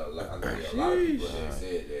trying like, it. Yeah, a lot of people had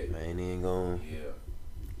said that. I ain't even gonna Yeah.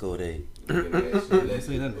 go there.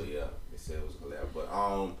 Say nothing. But yeah, they said it was collab. But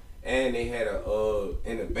and they had a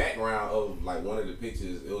in the background of like one of the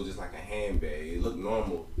pictures, it was just like a handbag. It looked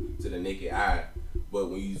normal to the naked eye,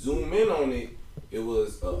 but when you zoom in on it, it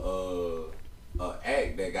was a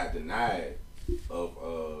act that got denied of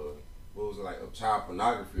what was it, like, of child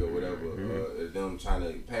pornography or whatever. Them trying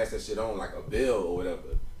to pass that shit on like a bill or whatever,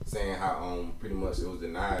 saying how pretty much it was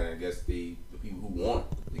denied. And I guess the people who want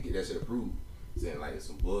to get that shit approved, saying like it's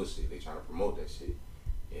some bullshit. They trying to promote that shit.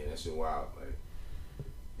 Yeah, that shit wild. Like,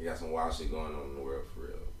 they got some wild shit going on in the world for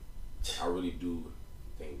real. I really do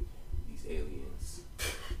think these aliens,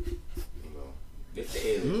 you know, get the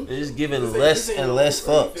aliens. They're just giving This ain't- less this ain't and no less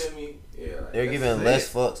program, fucks. you feel me? Yeah, like, They're that's giving sad.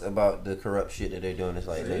 less fucks about the corrupt shit that they're doing. It's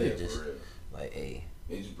like Sad, nigga for just real. like, hey.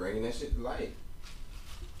 They just bringing that shit to light.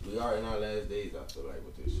 We are in our last days, I feel like,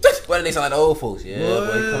 with this shit. Why did they sound like the old folks? Yeah,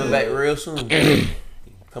 boy, coming back real soon.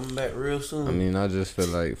 coming back real soon. I mean, I just feel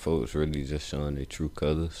like folks really just showing their true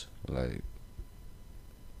colors. Like,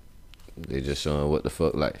 they just showing what the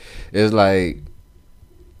fuck. Like, it's like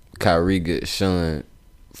Kyrie gets shunned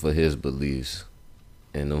for his beliefs,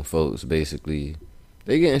 and them folks basically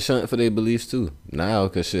they getting shunned for their beliefs too now.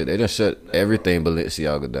 Cause shit, they done shut everything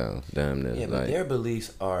Balenciaga down. Damn near. Yeah, but their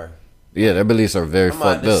beliefs are. Yeah, their beliefs are very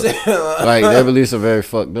fucked up. Like their beliefs are very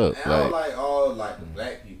fucked up. And I don't like all like the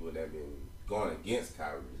black people that been going against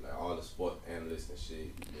Kyrie, like all the sports analysts and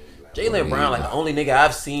shit. Like, Jaylen Brown, like the only nigga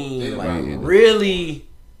I've seen like really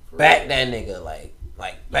back that nigga, like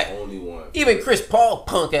back. The only one. Even Chris Paul,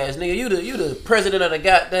 punk ass nigga, you the president of the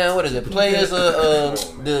goddamn what is it? Players the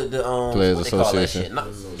Players what they call that Association.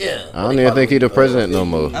 shit? Yeah. I don't even think he the president no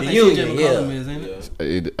more. I think union, CJ McCollum is,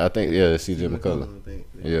 ain't it? I think CJ McCollum.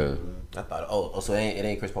 Yeah. I thought so it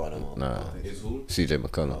ain't Chris Paul no more. Nah. It's who? CJ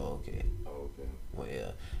McCollum. Oh, okay. Oh, okay. Well,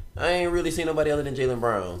 yeah. I ain't really seen nobody other than Jaylen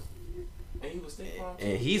Brown, And he was State Farm.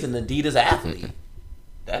 and he's an Adidas athlete.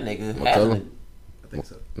 That nigga has McCollum? I think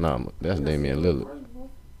so. Nah, that's Damian Lillard.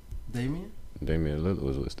 Damien? Damian Lillard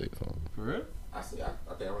was with State Farm. For real? I think I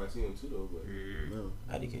might have seen him too though, but No.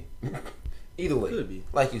 IDK. Either way, Could be.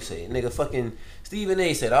 like you say, nigga, fucking Stephen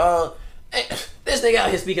A. said, "Oh, hey, this nigga out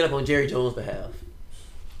here speaking up on Jerry Jones' behalf."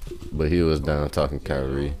 But he was down talking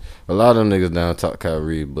Kyrie. A lot of them niggas down talk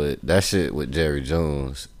Kyrie, but that shit with Jerry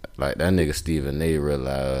Jones, like that nigga Stephen A. real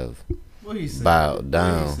live What he said? bowed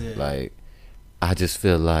down. What he said? Like, I just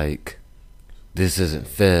feel like this isn't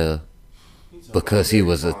fair because he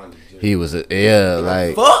was a yeah,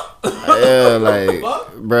 like Fuck. yeah, like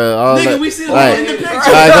bruh, all Nigga, that, we see him like, in the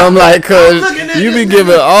picture. like I'm like, cause you be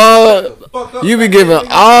giving all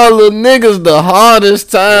the niggas the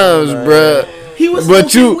hardest times, bruh. He was But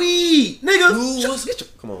smoking you- weed,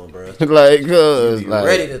 nigga. Come on, bro. Like, cause Be like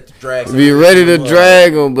ready to drag. be ready to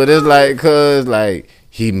drag him, but it's like, cause like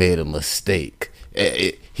he made a mistake.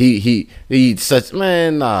 He such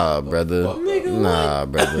man, nah, brother, nah,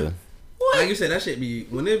 brother. Like you said, that shit be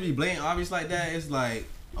when it be blatant obvious like that. It's like,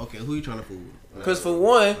 okay, who you trying to fool? Because for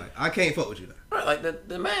one, Like, I can't fuck with you. right, like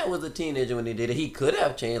the man was a teenager when he did it. He could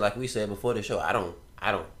have changed, like we said before the show. I don't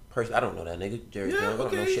know that nigga Jerry Jones. I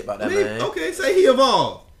don't know shit about that man. Okay, say he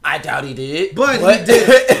evolved. I doubt he did, But he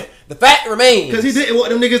did. The fact remains Because he didn't want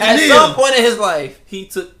them niggas to at live. some point in his life, he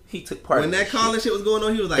took part When in that this college shit was going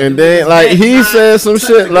on, he was like, And "Them then niggas like back he nine, said some touch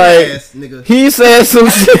shit the like grass, nigga." he said some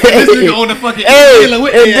shit. This nigga on the fucking Hey, dealing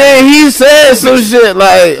with and their then he said some shit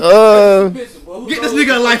like, Get this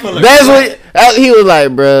nigga a life alert. that's what he was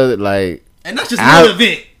like, bro. Like, And that's just one event.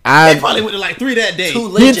 They I probably went to like 3 that day. Two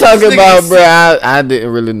he legends. talking Nigga about, is bro. I didn't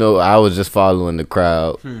really know. I was just following the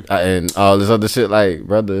crowd and all this other shit. Like,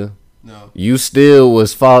 brother, No. you still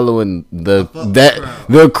was following the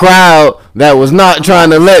crowd. crowd that was not trying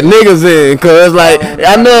to let niggas in, cause like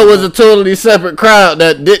I know it was a totally separate crowd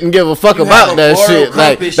that didn't give a fuck You about have that a moral shit.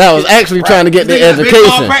 Like compass that was shit. actually trying to get This their nigga at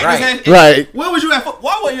baseball education. practice Right. and- Right. Where was you at?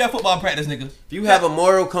 Why were you at football practice, nigga? If you have a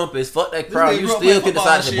moral compass, fuck that crowd. nigga You grew up still playing can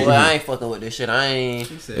football decide, and boy, shit. I ain't fucking with this shit. I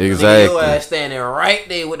ain't. Exactly. Nigga, your ass standing right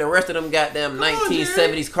there with the rest of them goddamn on,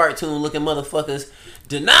 1970s cartoon looking motherfuckers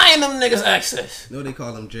denying them niggas access. No, they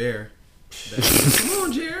call him Jer. Come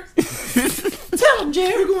on, Jer. Tell him,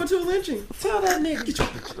 Jerry. We're going to a lynching. Tell that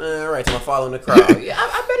nigga. All right, so I'm following the crowd. Yeah,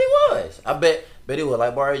 I bet he was. I bet he was.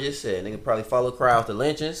 Like Barry just said, nigga probably follow crowds to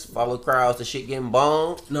lynchings, follow crowds to shit getting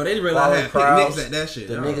bombed. No, they didn't Follow realize had crowds, picnics at that shit.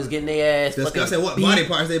 The Y'all niggas getting their ass discussing fucking what beat. body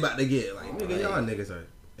parts they about to get. Like, nigga, y'all niggas are.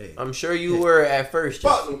 Hey. I'm sure you were at first.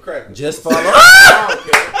 Fuck them crackers. Just follow. I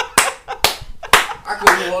don't care. I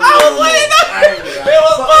couldn't hold I was waiting. It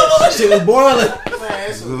was bubbling. Shit was boiling. Man,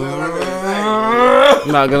 this was good.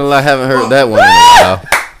 I'm not gonna lie, I haven't heard that one in a while.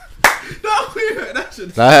 No, we heard that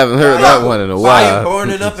shit. I haven't heard that one in a Fire while.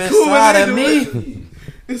 burning up cool inside when of they do me.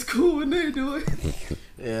 It's cool when they do it.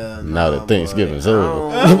 Yeah. Now that Thanksgiving's over.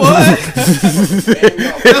 over. What? That's like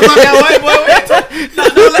that white boy.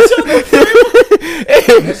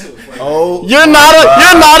 Oh, You're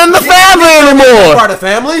not in the family anymore. part of the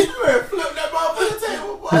family. Flip that motherfucker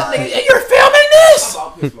table, boy. Nigga, you're filming this.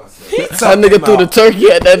 I'll piss myself. That nigga threw the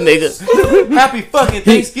turkey at that nigga. Happy fucking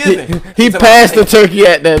Thanksgiving. He passed the turkey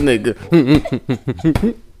at that nigga.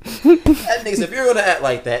 That nigga said, if you're gonna act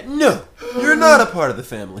like that, no, you're not a part of the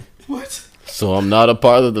family. What? So I'm not a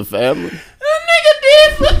part of the family. That nigga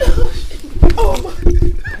did flip the oh my.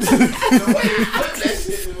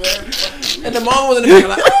 And the mom was in the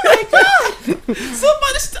back like, oh my god,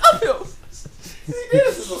 somebody stop him.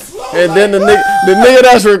 And then the nigga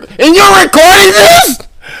that's and you're recording this?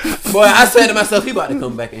 Boy, I said to myself, he about to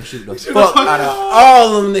come back and shoot the fuck out of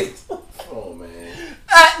all them niggas. Oh, man.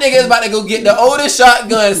 That nigga is about to go get the oldest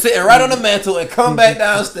shotgun sitting right on the mantle and come back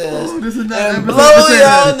downstairs and blow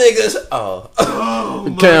y'all niggas.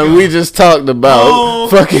 Cam, we just talked about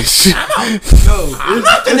fucking shit. I'm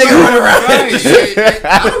not the nigga running around.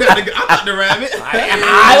 I'm not the rabbit.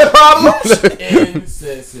 I the problem.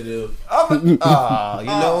 Insensitive. You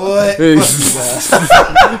know what?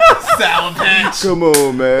 Sour patch. Come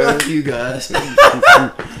on, man. Fuck you guys.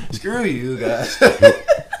 Screw you guys.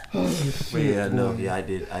 But yeah, no, yeah, I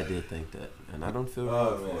did think that, and I don't feel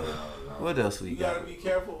wrong for it. What else we You got? gotta be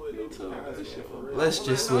careful with them too. Let's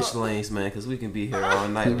just switch lanes, man, because we can be here all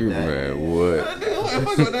night with that. Man, what?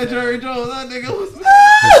 Fuck with that Jerry Jones. That nigga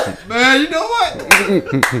was man. You know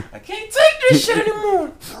what? I can't take this shit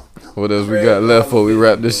anymore. What else we got left before we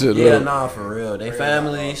wrap this shit Yeah, up? nah, for real. They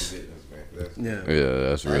families. Yeah. Yeah,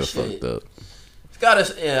 that's real shit. fucked up. It's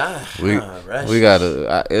gotta, yeah. We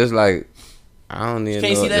gotta. It's like I don't even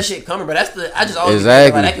Can't know see that this- shit coming, but that's the. I just always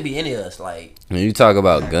Exactly. like that could be any of us. Like When you talk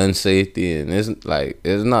about gun safety, and it's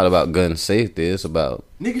not about gun safety. It's about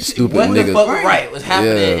Nigga, stupid what the niggas. fuck right was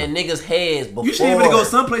happening Yeah. in niggas' heads before. you shouldn't even go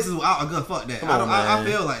some places without a gun. Fuck that. Come on, I man.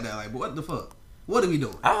 feel like that. Like, but what the fuck? What are we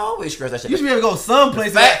doing? I always stress that shit. You should be able to go some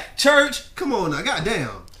places. Fact. Like church. Come on now. Goddamn.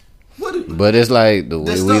 What? But it's like the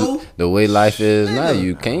stove? way life is now. Nigga.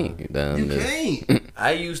 You can't. Damn You this. can't.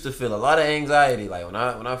 I used to feel a lot of anxiety. Like when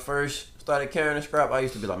I first started carrying a scrap, I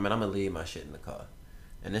used to be like, man, I'm gonna leave my shit in the car.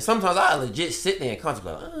 And then sometimes I legit sit there and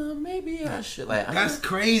contemplate, maybe I should. Like That's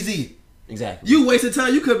crazy. exactly. You wasted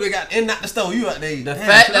time. You could have got in out the stove. You out there. The Damn,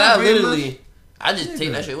 fact should that I bring literally, I just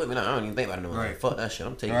take that shit with me. Now, I don't even think about it no more. Right. Like, fuck that shit.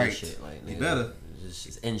 I'm taking Right. this shit. Like, You nigga, better.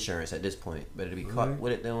 It's insurance at this point. Better to be caught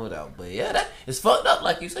with it than without. But yeah, that it's fucked up.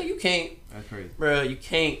 Like you say, you can't, That's crazy. bro. You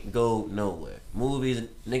can't go nowhere. Movies,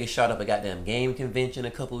 niggas shot up a goddamn game convention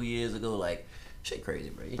a couple years ago. Like, shit crazy,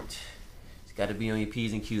 bro. You got to be on your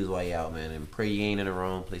P's and Q's while you out, man, and pray you ain't in the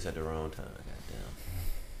wrong place at the wrong time.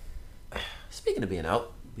 Goddamn. Speaking of being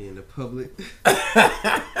out, Being the public.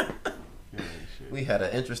 we had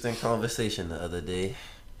an interesting conversation the other day.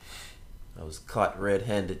 I was caught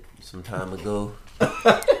red-handed some time ago,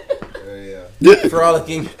 Yeah.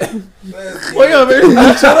 frolicking. Wait up,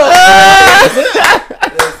 man. Shut up.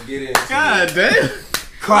 Let's get into God damn.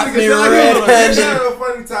 Caught me Nigga, red-handed. That's a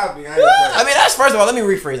funny topic. I mean, that's first of all. Let me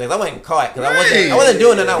rephrase it. I wasn't caught because I wasn't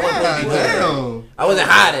doing it. I wasn't God doing it. damn. I wasn't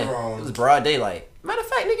hiding. Wrong. It was broad daylight. Matter of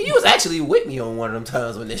fact, nigga, you was actually with me on one of them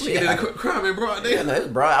times when this shit Nigga did a happened. crime in broad Yeah, day. no, it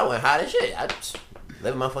was broad. I wasn't hiding shit. I just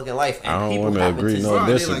living my fucking life. And I don't people wanna happen agree, to no see- Broad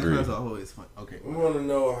daylight disagree. crimes are always fun. Okay. We want to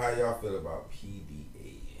know how y'all feel about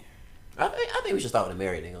PDA. I think we should start with a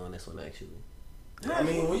married nigga on this one, actually. I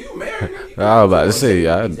mean, when you married, I was about to say,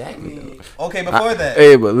 Exactly. Okay, before that.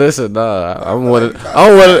 Hey, but listen, nah, I'm one of.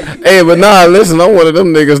 Hey, but nah, listen, I'm one of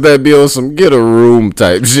them niggas that be on some get a room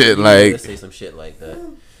type shit. Like, Let's say some shit like that.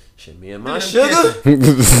 Shit, me and my sugar. We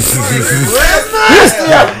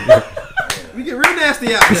get real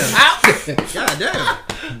nasty out there. God damn.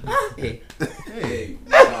 hey,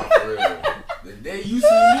 nah, for real. The day you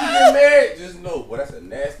see me get married, just know, boy, that's a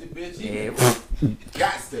nasty bitch. Yeah.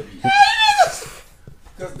 Got to be.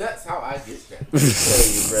 Because that's how I get started. Tell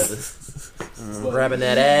you, brothers. Grabbing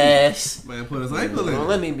that ass. Man, put his ankle in. Don't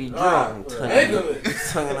let me be drunk.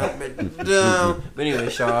 Tonguing up and down. But anyway,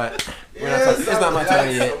 short. It's not my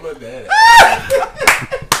turn yet.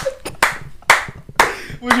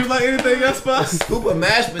 Would you like anything else, boss? Scoop of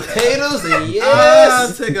mashed potatoes and I'll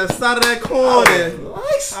yes. take a side of that corn and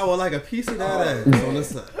I would like a piece of that ass on the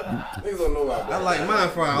side. Niggas don't know about that. I like mine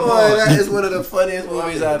fried Boy, hard. that is one of the funniest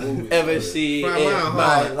movies I've ever seen Fry in mine my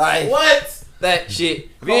hard. life. What? That shit.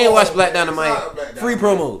 If you ain't watched Black Dynamite, It's not a Black free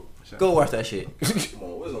Dynamite. promo. Go watch that shit. Come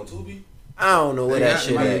on, what's on Tubi? I don't know where They that got-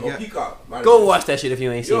 shit they at. got- Oh, Peacock. Go watch that shit if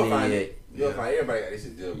you ain't You'll seen it find yet. it. You'll find everybody got this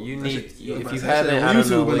shit deal. You That need, shit- you'll if find you that haven't, shit on I don't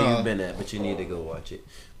know YouTube where and all. you've been at, but you need to go watch it.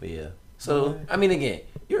 But yeah. So, I mean, again,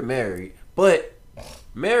 you're married, but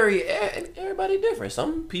married, everybody different.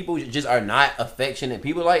 Some people just are not affectionate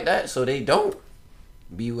people like that, so they don't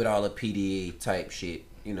be with all the PDA type shit.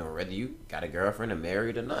 You know, whether you got a girlfriend or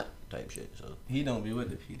married or not type shit. So, He don't be with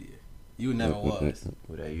the PDA. You never was.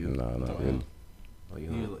 what are you? nah, not really. Oh, He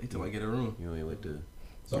you, told me to get a room. you ain't with the...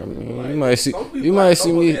 Some I mean, people you like might that. see- Some people you might like see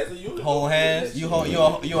almost me- as a unit. Hold hands. You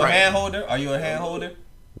a hand holder? Are you a hand holder?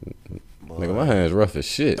 Nigga, my hands rough as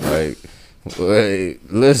shit. Like, wait,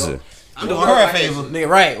 listen. I'm doing her a favor. Nigga,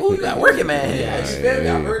 right. Ooh, you got working man. Yeah,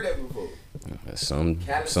 Yeah. I've heard that before.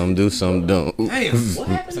 Some do, some don't. Damn, what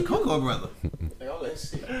happened to Coco brother? Like, all that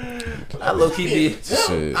shit. I low-key be...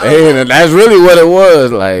 Shit. Hey, and that's really what it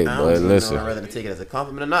was. Like, I but don't even know listen. I'd rather take it as a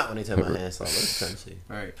compliment or not when they tell my hands off. What is trying to say?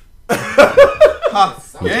 Right.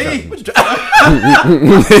 Hey.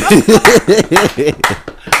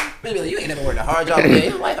 You ain't never worked a hard job today.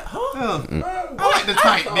 I'm like, huh? I like the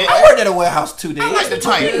type, bitch. I worked at a warehouse 2 days. I like the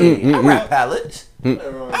type. I wrap pallets. You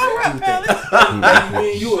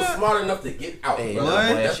were smart enough to get out. Hey,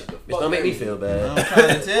 what? Bitch, don't make me feel bad. I'm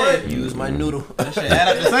trying to tell you. Use my noodle. That shit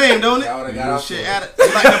add up the same, don't it? Shit add up. You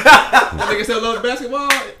like that nigga said love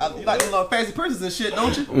basketball? You like them little fancy purses and shit,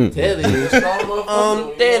 don't you? Tell you. That's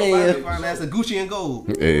a Gucci and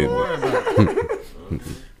gold. Yeah. Don't worry about it.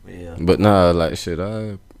 Yeah. But nah, like shit,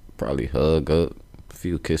 I probably hug up, a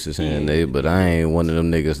few kisses here and there, but I ain't one of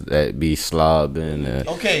them niggas that be slobbing.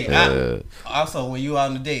 Okay. Also, when you out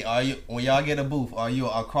on the date, when y'all get a booth, are you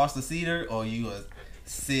across the seater or you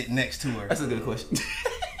sit next to her? That's a good question.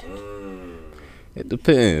 It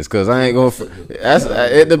depends, cause I ain't gonna.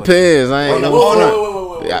 It depends. I ain't.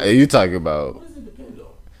 Wait. You talking about What does it depend on?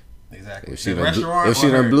 Exactly. if she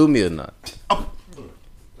The done blew me or not?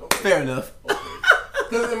 Fair enough.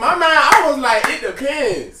 Because in my mind, I was like, it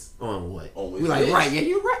depends. On what? On which We like, bitch. right, yeah,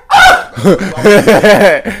 you're right.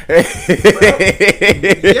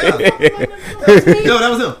 No, that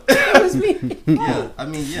was him. That was me. Yeah, I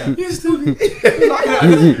mean, yeah. You stupid.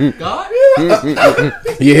 God?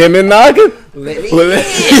 You hear me knocking? Let me Well, in.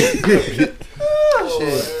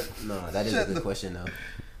 Shit. No, that is a good question, though.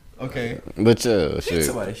 Okay. But yeah, shit.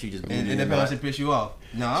 Somebody, she just blew It me. depends on she piss you off.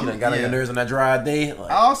 No, She done got on your nerves on that dry day.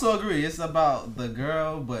 Like, I also agree. It's about the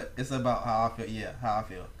girl, but it's about how I feel. Yeah, how I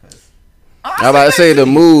feel. Cause I about to say the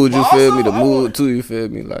mood. You But feel also, me? The I mood want- too. You feel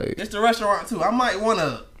me? Like it's the restaurant too. I might want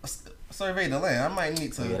to survey the land. I might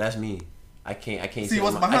need to. yeah, that's me. I can't See sit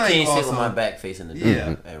what's with my, behind I can't you sit with also. my back facing the door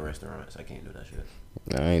Yeah. at restaurants. I can't do that shit.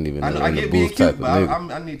 I ain't even I in get the being booth cute, type of but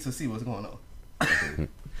nigga. I need to see what's going on.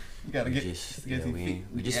 You gotta get.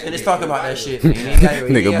 We just finished talking about that shit. Man.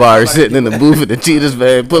 Nigga Bar sitting in the booth with the cheaters,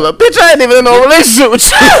 man. Pull up, bitch. I ain't even in no relationship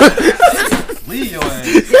with you. Leave your ass.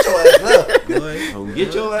 Get your ass left. Boy. Don't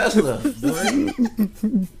get your ass left.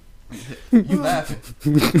 You laughing.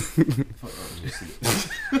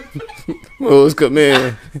 Who's come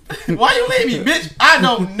in? Why you leave me, bitch? I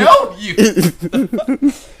don't know you.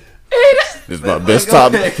 This my best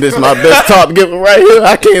top. This my best top giver right here.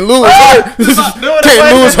 I can't lose her.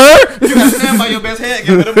 Can't lose her. You gotta stand by your best head.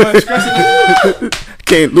 Give it a bunch scratching.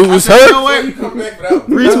 Can't lose You know her. what? You come back for that one.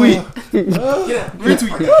 Retweet.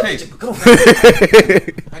 Retweet. Hey.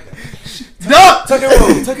 Duck! Tuck and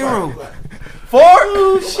roll. Tuck and roll. 4. I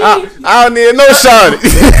don't need no shawty.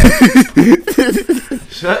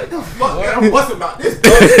 Shut the Fuck, man, I'm busting about this.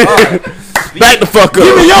 Back the fuck up.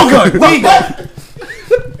 Give me your gun.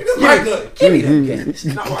 This my gun. Give me that gas.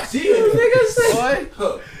 Not what I see it.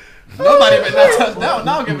 Boy. Nobody better not touch that one. I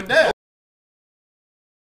don't give a damn.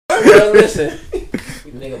 Well, listen.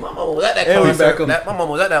 Nigga, my mama was at that And we concert. back up. My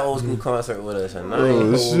mama was at that old school concert with us, and I ain't Oh,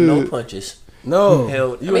 hold shit. no punches. No.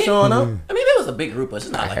 Hell, You was showing up? I mean, there was a big group, but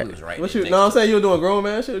it's not like we was right. What there you? next No, I'm to saying you were doing grown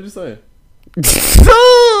man shit. What you saying?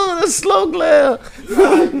 Oh, the slow glare.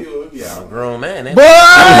 Yeah. a grown man. Boy, I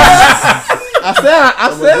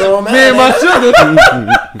said, grown man, me and my ain't sugar.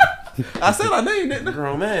 I said I named it.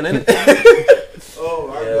 grown man, ain't it? Oh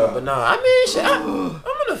my Yeah, god. but no, I mean, shit, I'm an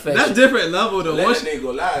affection. That's different level though. Let Once that nigga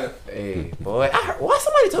go live. Hey, boy, why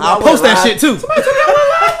somebody told me I'll I post went that live? shit too. Somebody told me I went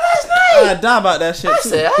live last night. I die about that shit I too.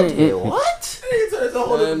 said I did what? It's a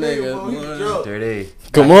whole That other nigga, nigga, bro. He boy. drunk. Dirty.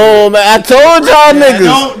 Come on, man. I told y'all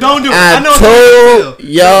niggas. Don't do it. I know what you're told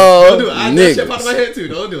doing. y'all Don't do it. That shit popped in my niggas. head too.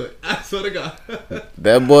 Don't do it. I swear to God.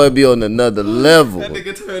 That boy be on another level. That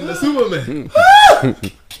nigga turned to Superman.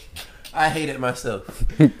 I hate it myself.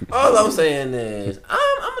 All I'm saying is,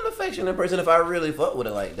 I'm an affectionate person if I really fuck with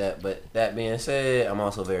it like that. But that being said, I'm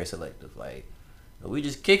also very selective. Like, if we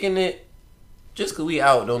just kicking it, just cause we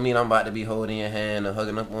out don't mean I'm about to be holding your hand or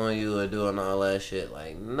hugging up on you or doing all that shit.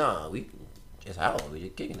 Like, nah, we just out. We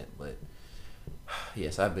just kicking it. But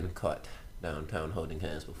yes, I've been caught downtown holding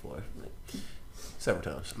hands before, like, several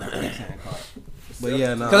times. But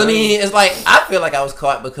yeah, no. Cause I mean, it's like I feel like I was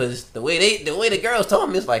caught because the way the girls told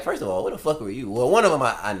me, it's like, first of all, where the fuck were you? Well, one of them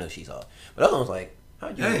I know she saw, but the other one was like,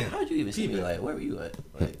 how'd you even see me? People. Like, where were you at?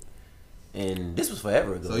 Like, and this was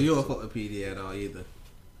forever ago. So you don't fuck with PD at all either.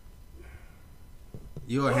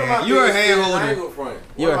 You're a One of hand. my You're a biggest hand fears- I ain't holder. gonna front. One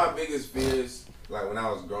You're- of my biggest fears, like when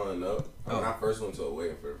I was growing up, when I first went to a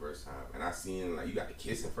wedding for the first time, and I seen like you got to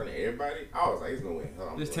kiss in front of everybody, I was like, "There's no way in hell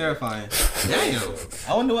I'm It's doing that." terrifying. Damn.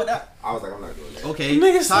 I wonder what that. I was like, "I'm not doing that." Okay.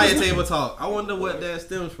 Tire table talk. I wonder what that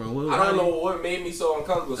stems from. I don't know what made me so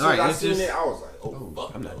uncomfortable. So Alright, I it's seen just- it, I was like, "Oh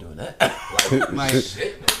fuck, I'm not doing that. Like,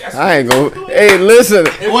 shit, no, that's I ain't gonna. Hey, listen.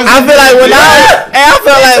 wasn't- I feel like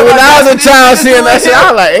when I was a child seeing that shit,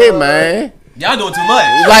 I was like, hey man, Y'all doing too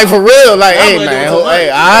much. Like for real, like Y'all hey doing man, too much.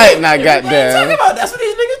 hey, alright, not Talking goddamn. about that's what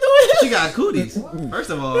these niggas doing. She got cooties. First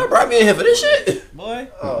of all, You brought me in here for this shit. Boy.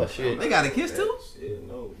 Oh shit. they got a kiss too. Shit,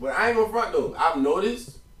 no. But I ain't gonna front though. I've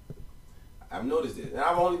noticed it, and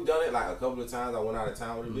I've only done it like a couple of times. I went out of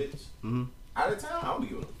town with a bitch. Mm-hmm. Out of town, I don't be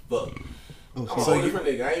giving a fuck. Oh, I'm a whole different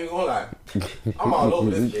nigga. I ain't even gonna lie. I'm all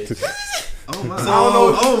over this bitch. Oh my. I don't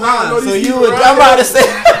know. I don't know So these you people would, around I'm about to here. say,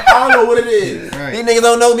 I don't know what it is. Right. these niggas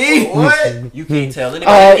don't know me. What? You can't tell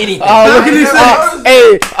anybody anything. Look at these.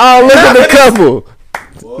 Hey, look at the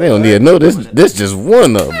couple. They don't need to know this. This just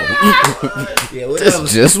one of them. Yeah, This whatever.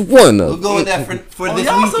 just one We'll of them. go with that for this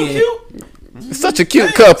y'all so weekend. cute. Such a cute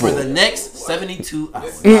For couple. the next 72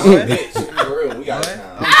 hours. This is my bitch. For real, we got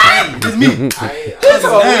time. It's me. That's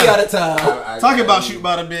all we out of time. Talking about shoot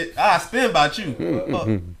about a bit. I spin about you.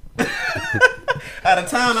 Out of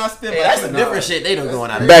town, I spin Hey, about that's you. some different shit they done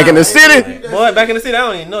going out of Back town. in the city. Boy, back in the city, I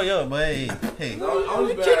don't even know yo, but hey.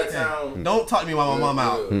 Only been out of town. Don't talk to me while my mom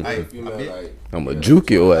out. Like, Like, female, like, I'm a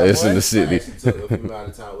juke your ass in the I city. actually took a female out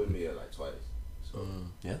of town with me like twice. So,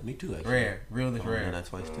 Yeah, me too. Actually. rare. Real is Oh, rare. man, that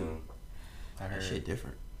twice too. I That heard. shit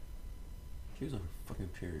different. She was on fucking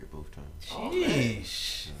period both times.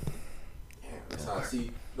 Sheesh. damn, that's how I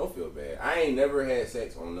see. Don't feel bad. I ain't never had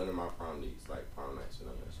sex on none of my prom dates, like prom nights and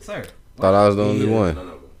none of that shit. Sir. Thought I was the only one. None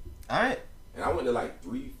of them. Alright. And I went to like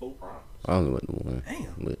 3-4 proms. I only went to one.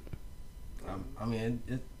 Damn. But I mean,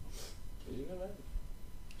 it, You know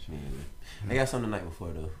that? I got some the night before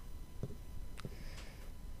though.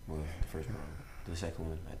 Well, the first one. The second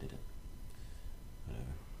one, I didn't.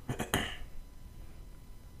 Whatever.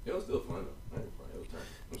 It was still fun though. It was turn.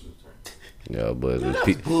 It was just turn. yeah, but it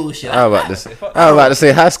was Bullshit. I was about to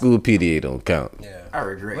say high school PDA don't count. yeah. I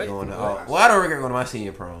regret What? going to. Well, I don't regret going to my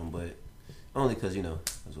senior prom, but only because I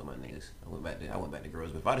was with my niggas. I went back to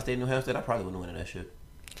girls. But if I'd have stayed in New Hampshire, I probably wouldn't have went to that shit.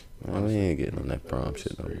 Man, we ain't getting on that prom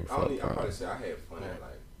shit no more. I Fuck probably prom. say I had fun at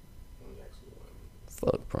like when we actually went.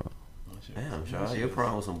 Fuck prom. Damn, Charles, your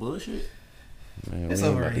prom was some bullshit. Man, It's we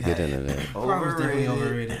ain't about to overrated. get into that. Prom was definitely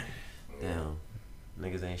overrated. Damn,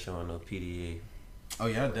 niggas ain't showing no PDA. Oh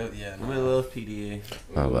yeah, yeah. We love PDA.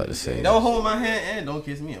 I'm about to say. Don't hold my hand and don't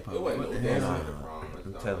kiss me in It public. wasn't What no the hell? dancing Nah, at the prom.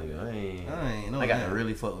 I'm telling you, I ain't No, I got that. to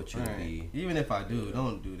really fuck with you to Alright. be. Even if I do,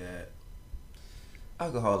 don't do that.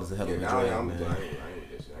 Alcohol is a hell of a Yeah, drug, I'm man. I ain't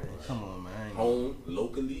with that shit. I ain't Come on, man. home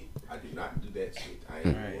locally, I do not do that shit. I ain't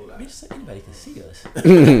Right. gonna lie. Bitch, anybody can see us.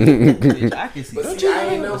 Bitch, I can see. But Don't see, you I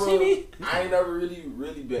ain't know? never, See me? I ain't never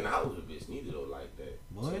really been out with a bitch neither though like that.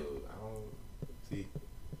 What? So, I See,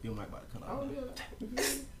 your mic about to come don't. out.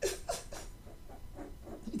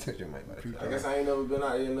 I guess I ain't never been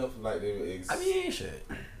out here enough like they. I mean, shit.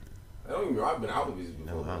 I don't even. I've been out with bitches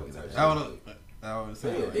before. No, I but, like, I wanna. I was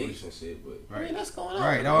Been saying. on dates and shit, but. I mean, that's going on.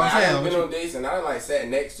 Right, that's Like, what I'm I saying. done been What on dates and I done, like sat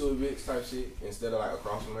next to a bitch type shit instead of like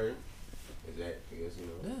across from her. Is that? I guess you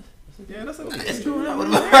know. Yeah, that's okay. It's going on.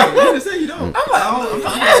 You just say you don't. But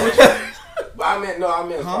I meant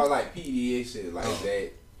as far as like PDA shit like that.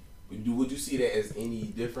 Would you see that as any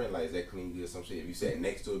different? Like is that clean good or some shit? If you sat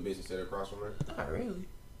next to a bitch instead of across from her? Not really.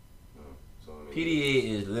 So I mean, PDA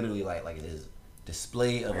is literally like it is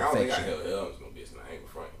display of I don't think I affection. held L's no bitch and I ain't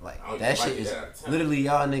front. Like I don't that even shit like is that out of time. literally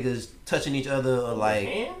y'all niggas touching each other or like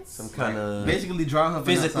Hands? some kind of Basically, draw her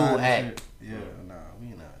physical outside and act. shit. Yeah, nah, we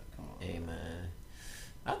not. Come on. Hey man,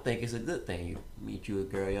 I think it's a good thing you meet you a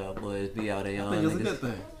girl, y'all boys be out there, y'all I think it's a niggas, good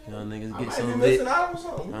thing. y'all niggas I get might so be lit, missing out on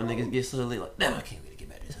something. y'all niggas get so lit like damn I can't wait to get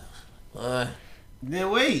back to this house. Then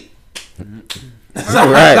wait.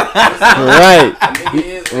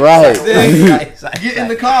 Right. Get in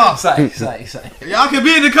the car. Y'all can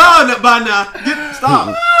be in the car by now.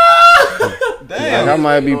 Stop. Damn. Like I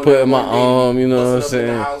might be putting my arm, you know what I'm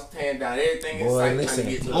saying? House, tearing down everything in Boy, sight, listen. trying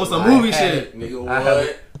to get to On the some light. movie shit. Nigga, I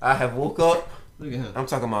what? have woke up. Look at him. I'm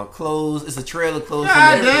talking about clothes. It's a trailer clothes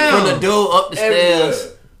God from damn. the door up the Everywhere.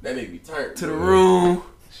 stairs That nigga be turned to the room.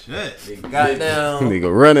 Shit. Nigga, Goddamn.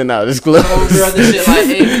 Nigga running out his clothes. Homegirls and shit like,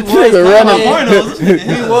 hey, we was Nigga coming running. in.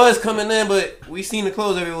 We was coming in, but we seen the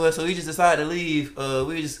clothes everywhere, so we just decided to leave.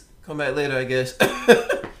 We just come back later, I guess.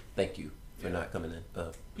 Thank you for not coming in.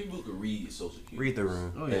 People who can read social cues. Read the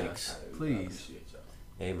room. Oh, yeah. Thanks. I Please. appreciate y'all.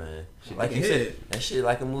 Hey man, Shit like like you a said, hit. that shit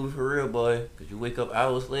like a movie for real, boy. Cause you wake up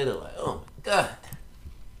hours later, like, oh my god,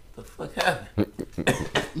 the fuck happened?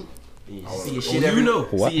 You see your shit everywhere.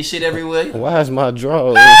 What? See your shit everywhere. Why is my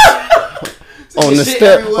drawers on your the shit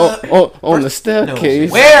step everywhere. on the No,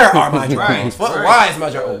 staircase? where are my drawers? Right, What? right. Why is my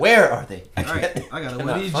drawers? Where are they? Alright, I gotta wear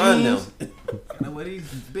cannot these find jeans. them. Gotta wear these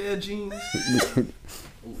bare jeans.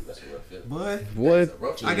 Ooh, that's a rough feeling. Boy, What?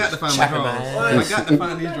 Rough I got to find my Chapping my drawers. ass. I got to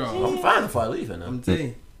find these drawers. I'm fine before I leave, now. I'm telling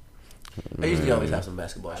you. I usually always have some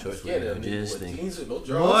basketball shorts with Yeah, me. Just think. jeans with no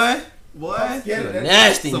drawers. Boy. You a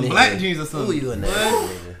nasty Some nigga. black jeans or something. Ooh, you a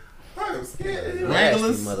nasty nigga. I'm scared. Nasty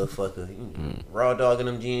Wranglers. motherfucker. Raw dogging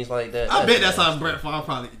them jeans like that. I bet that's how Brett Favre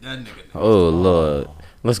probably that nigga. Oh Lord.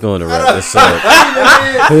 Let's go on to wrap this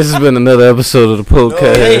up. This has been another episode of the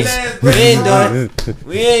podcast. We ain't done.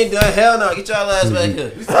 We ain't done. Hell no. Get y'all ass back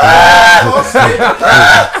here.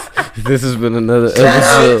 This has been another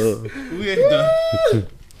episode. We ain't done.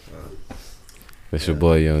 It's your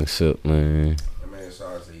boy Young Sip, man. Man,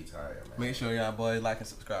 sorry, he tired, man. Make sure y'all boys like and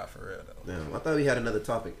subscribe for real though. Damn, I thought we had another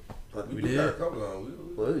topic. We Got a did. couple of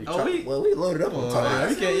them. We loaded up on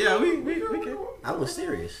topics. We can. Yeah, we can. I was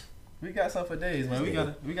serious. We got something for days,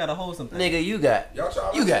 man. We gotta hold something. Nigga, you got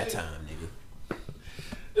Y'all you got time, nigga.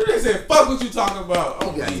 Dude, they said, fuck what you talking about.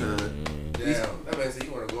 You got Okay. time. Damn. That man said,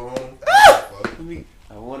 you want to go home?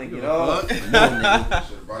 I want to get off. No,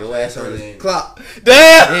 nigga. Your ass on the clock.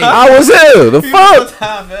 Damn! I was here. The fuck?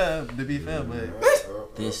 Time to be fair,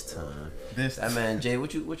 but This time. this That man, Jay,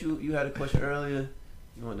 what you had a question earlier?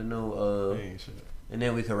 You want to know? And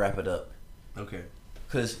then we can wrap it up. Okay.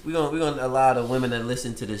 Cause we're gonna allow the women that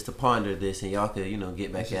listen to this to ponder this, and y'all could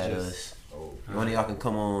get back at us. One of y'all can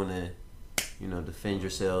come on and defend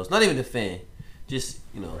yourselves. Not even defend, just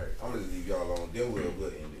Right. I'm gonna just leave y'all alone. Then we'll end it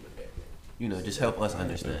with that. just help us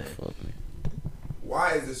understand.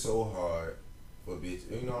 Why is it so hard for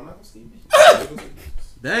bitches? I'm not gonna see bitches.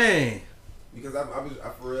 Dang. Because I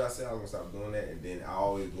for real, I said I was gonna stop doing that, and then I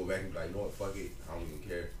always go back and be like, you know what, fuck it, I don't even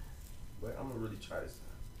care. But I'm gonna really try this time.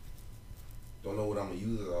 Don't know what I'm gonna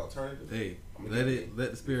use as an alternative. Hey, I'm gonna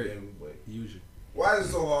let the spirit but use you. why is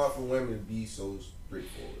it so hard for women to be so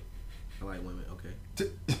straightforward? I like women. Okay.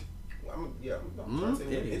 Well, I'm trying to say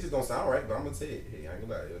it. It just don't sound right, but I'm gonna say it. Hey, I ain't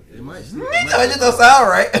gonna lie. It might. It just don't sound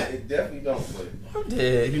right. It definitely don't. But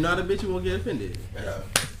If you're not a bitch, you won't get offended.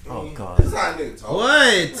 Oh God. This is how a nigga talk.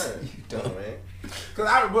 What? You dumb, man.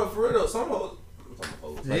 But for real though, some hoes.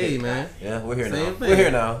 Hey, man. Yeah, we're here Same now. thing. We're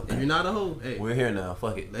here now. If you're not a hoe, hey, We're here now.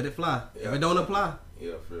 Fuck it. let it fly. Yeah. If it don't apply,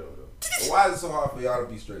 Yeah, for real though. But why is it so hard for y'all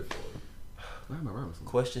to be straightforward? why am I wrong?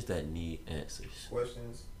 Questions that need answers.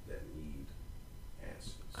 Questions that need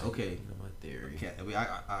answers. Okay. You know my theory. Okay,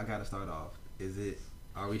 I gotta start off.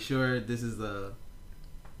 Are we sure this is a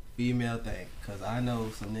female thing? Cause I know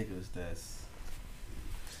some niggas that's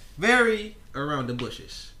very around the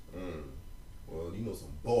bushes. Well, you know some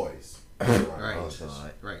boys. Right.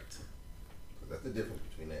 Right. That's the difference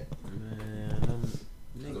between that. Man,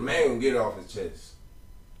 The man gonna get it off his chest.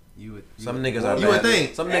 some niggas are You bad. would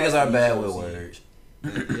think. Some niggas are bad with words.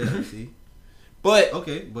 Yeah. See. But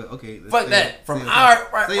Okay. let's fuck stay- that. From stay on our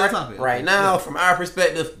topic. Stay on topic. right Okay. now, Yeah. from our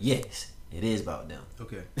perspective, yes, it is about them.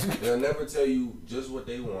 Okay. They'll never tell you just what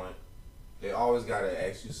they want. They always gotta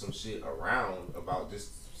ask you some shit around about just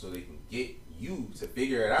so they can get you to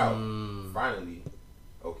figure it out. Finally,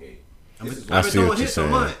 okay. This is I see what you're hits for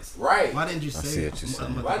saying. months. right. Why didn't you I say see it? what you're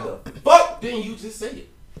saying. a month Why ago? the fuck didn't you just say it?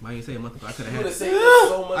 Why you say a month ago? I could You have would had have it. said it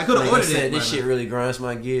so much. I coulda Nigga ordered said it this by shit now. really grinds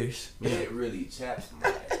my gears. It really chaps my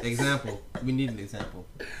ass. Example. We need an example.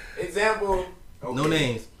 Example. Okay. No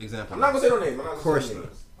names. Example. I'm not gonna say no names. I'm not gonna Course say no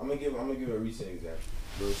names. I'm gonna give a recent example.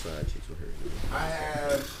 Little side chicks with her. I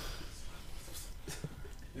have.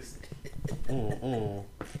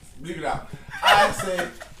 Leave it out.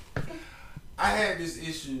 I had this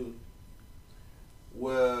issue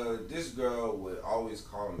where this girl would always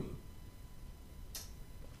call me.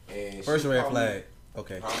 And First she would red call flag. me-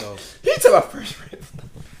 Okay. Huh? So He took my first red.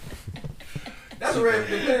 That's a red.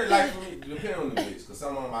 Depending, like for me, depending on the bitch, cause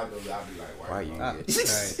some of them I'd be like, Why you? Ah, get-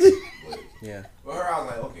 right. But, Yeah. but her, I was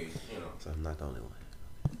like, okay, So I'm not the only one.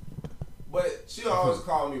 But she always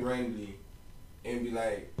call me randomly and be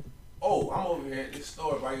like, oh, I'm over here at this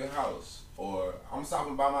store by your house. Or I'm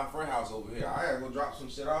stopping by my friend's house over here. I gotta go drop some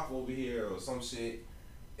shit off over here or some shit.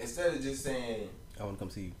 Instead of just saying, I want to come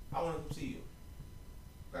see you. I want to come see you.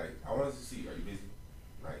 Like, I want to see you. Are you busy?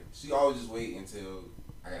 Like, she always just wait until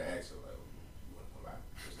I gotta ask her, like, you want to come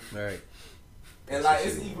by? All right. And like,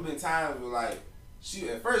 it's even been times where like,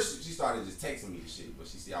 at first she started just texting me the shit, but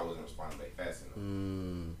she see I wasn't responding back fast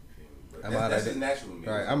enough. But that's just natural to me.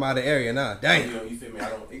 Right. I'm out of the area now. Dang. You feel me? I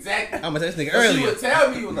don't exactly. I'm gonna text this nigga But she earlier. would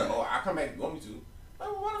tell me, like, oh, I'll come back if you want me to.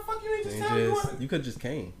 Like, well, why the fuck you ain't just tell me you want You could just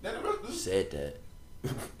came. that? Said that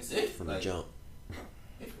It's it. from Like, the jump.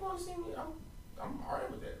 if you want to see me, I'm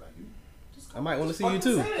alright with that. Like, you just I might want to see you fucking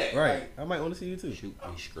too. say that. Right. Like, I might want to see you too. Shoot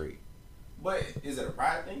me straight. but is it a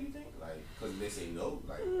pride thing, you think? Like, because they say no?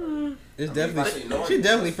 Like, It's I mean, if I say definitely. no, She it's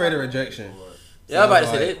definitely just afraid of fine. rejection. Yeah, I'm about to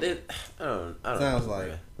Like- say I don't Sounds know, like.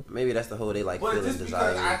 bro. Maybe that's the whole they like But feeling just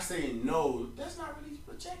because desire. I say no, that's not really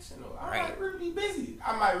rejection though. I might really be busy.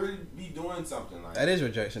 I might really be doing something like That is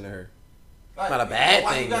rejection to her. Like, Not a bad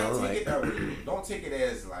why thing, you gotta though, take like- it that way? Don't take it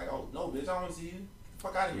as like, oh no, bitch, I don't want to see you.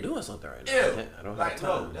 Fuck out of I'm here. doing something right now. Yeah, I don't like have no,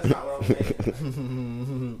 time. that's not what I'm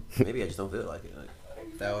saying. Maybe I just don't feel like it.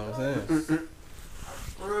 Like, That's what I'm saying.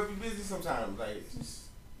 I'm real be busy sometimes. Like, just,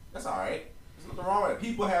 that's all right. There's nothing wrong with it.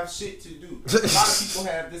 People have shit to do. A lot of people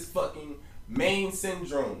have this fucking main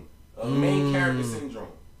syndrome, main character syndrome.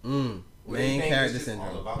 Where they Main think character it's just all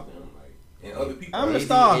syndrome. about them, like, and other people. I'm are the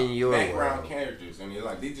star. in your background world. characters, and they're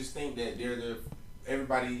like they just think that they're the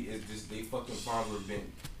everybody is just they fucking Farmer Bentley.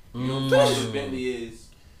 You know what Farmer Bentley is?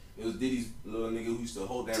 It was Diddy's little nigga who used to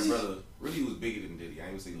hold that umbrella. Really, he was bigger than Diddy. I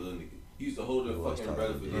ain't gonna say little nigga. He used to hold the fucking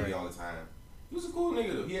umbrella for Diddy all the time. He was a cool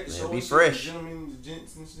nigga though. He had to show be us fresh. shit, gentlemen, the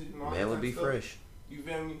gents and shit. And all man that would type be of stuff. fresh. You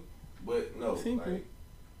feel me? But no, Simple. like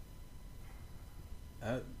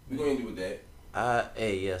we gonna end it with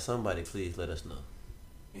that. Somebody please let us know.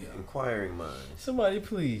 Yeah. Inquiring minds. Somebody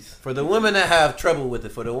please. For the women that have trouble with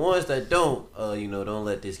it, for the ones that don't, don't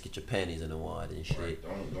let this get your panties in the water and shit. Right.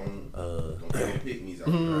 Don't pick me out.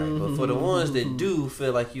 Right. But for the ones that do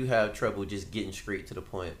feel like you have trouble just getting straight to the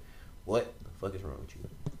point, what the fuck is wrong with you?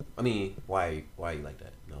 I mean, why are you like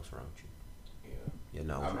that? No, what's wrong with you? Yeah. Yeah,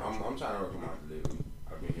 no. What's wrong with you? I'm trying to work on my delivery.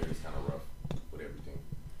 I've been here. It's kind of rough with everything.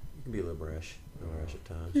 You can be a little brash at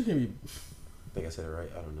times. You can be. I think I said it right.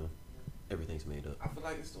 I don't know. Everything's made up. I feel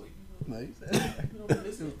like it's the way people. No, you said People don't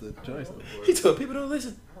listen. It was the choice. He told people don't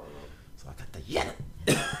listen. I don't know. So I got the yellow.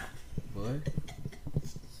 Boy.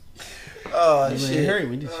 Oh You ain't shit. hurt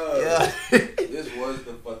me. Just, Yeah. This was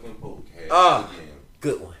the fucking podcast again.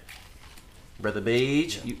 Good one. Brother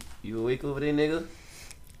Beige, you awake over there, nigga?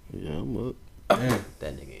 Yeah, I'm up. damn.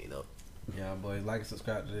 That nigga ain't up. Y'all boys, like and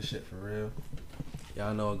subscribe to this shit for real.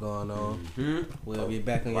 Y'all know what's going on. Mm-hmm. We'll be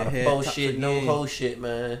back on your A lot head. of top bullshit, of the no game. whole shit,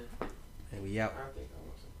 man. And we out.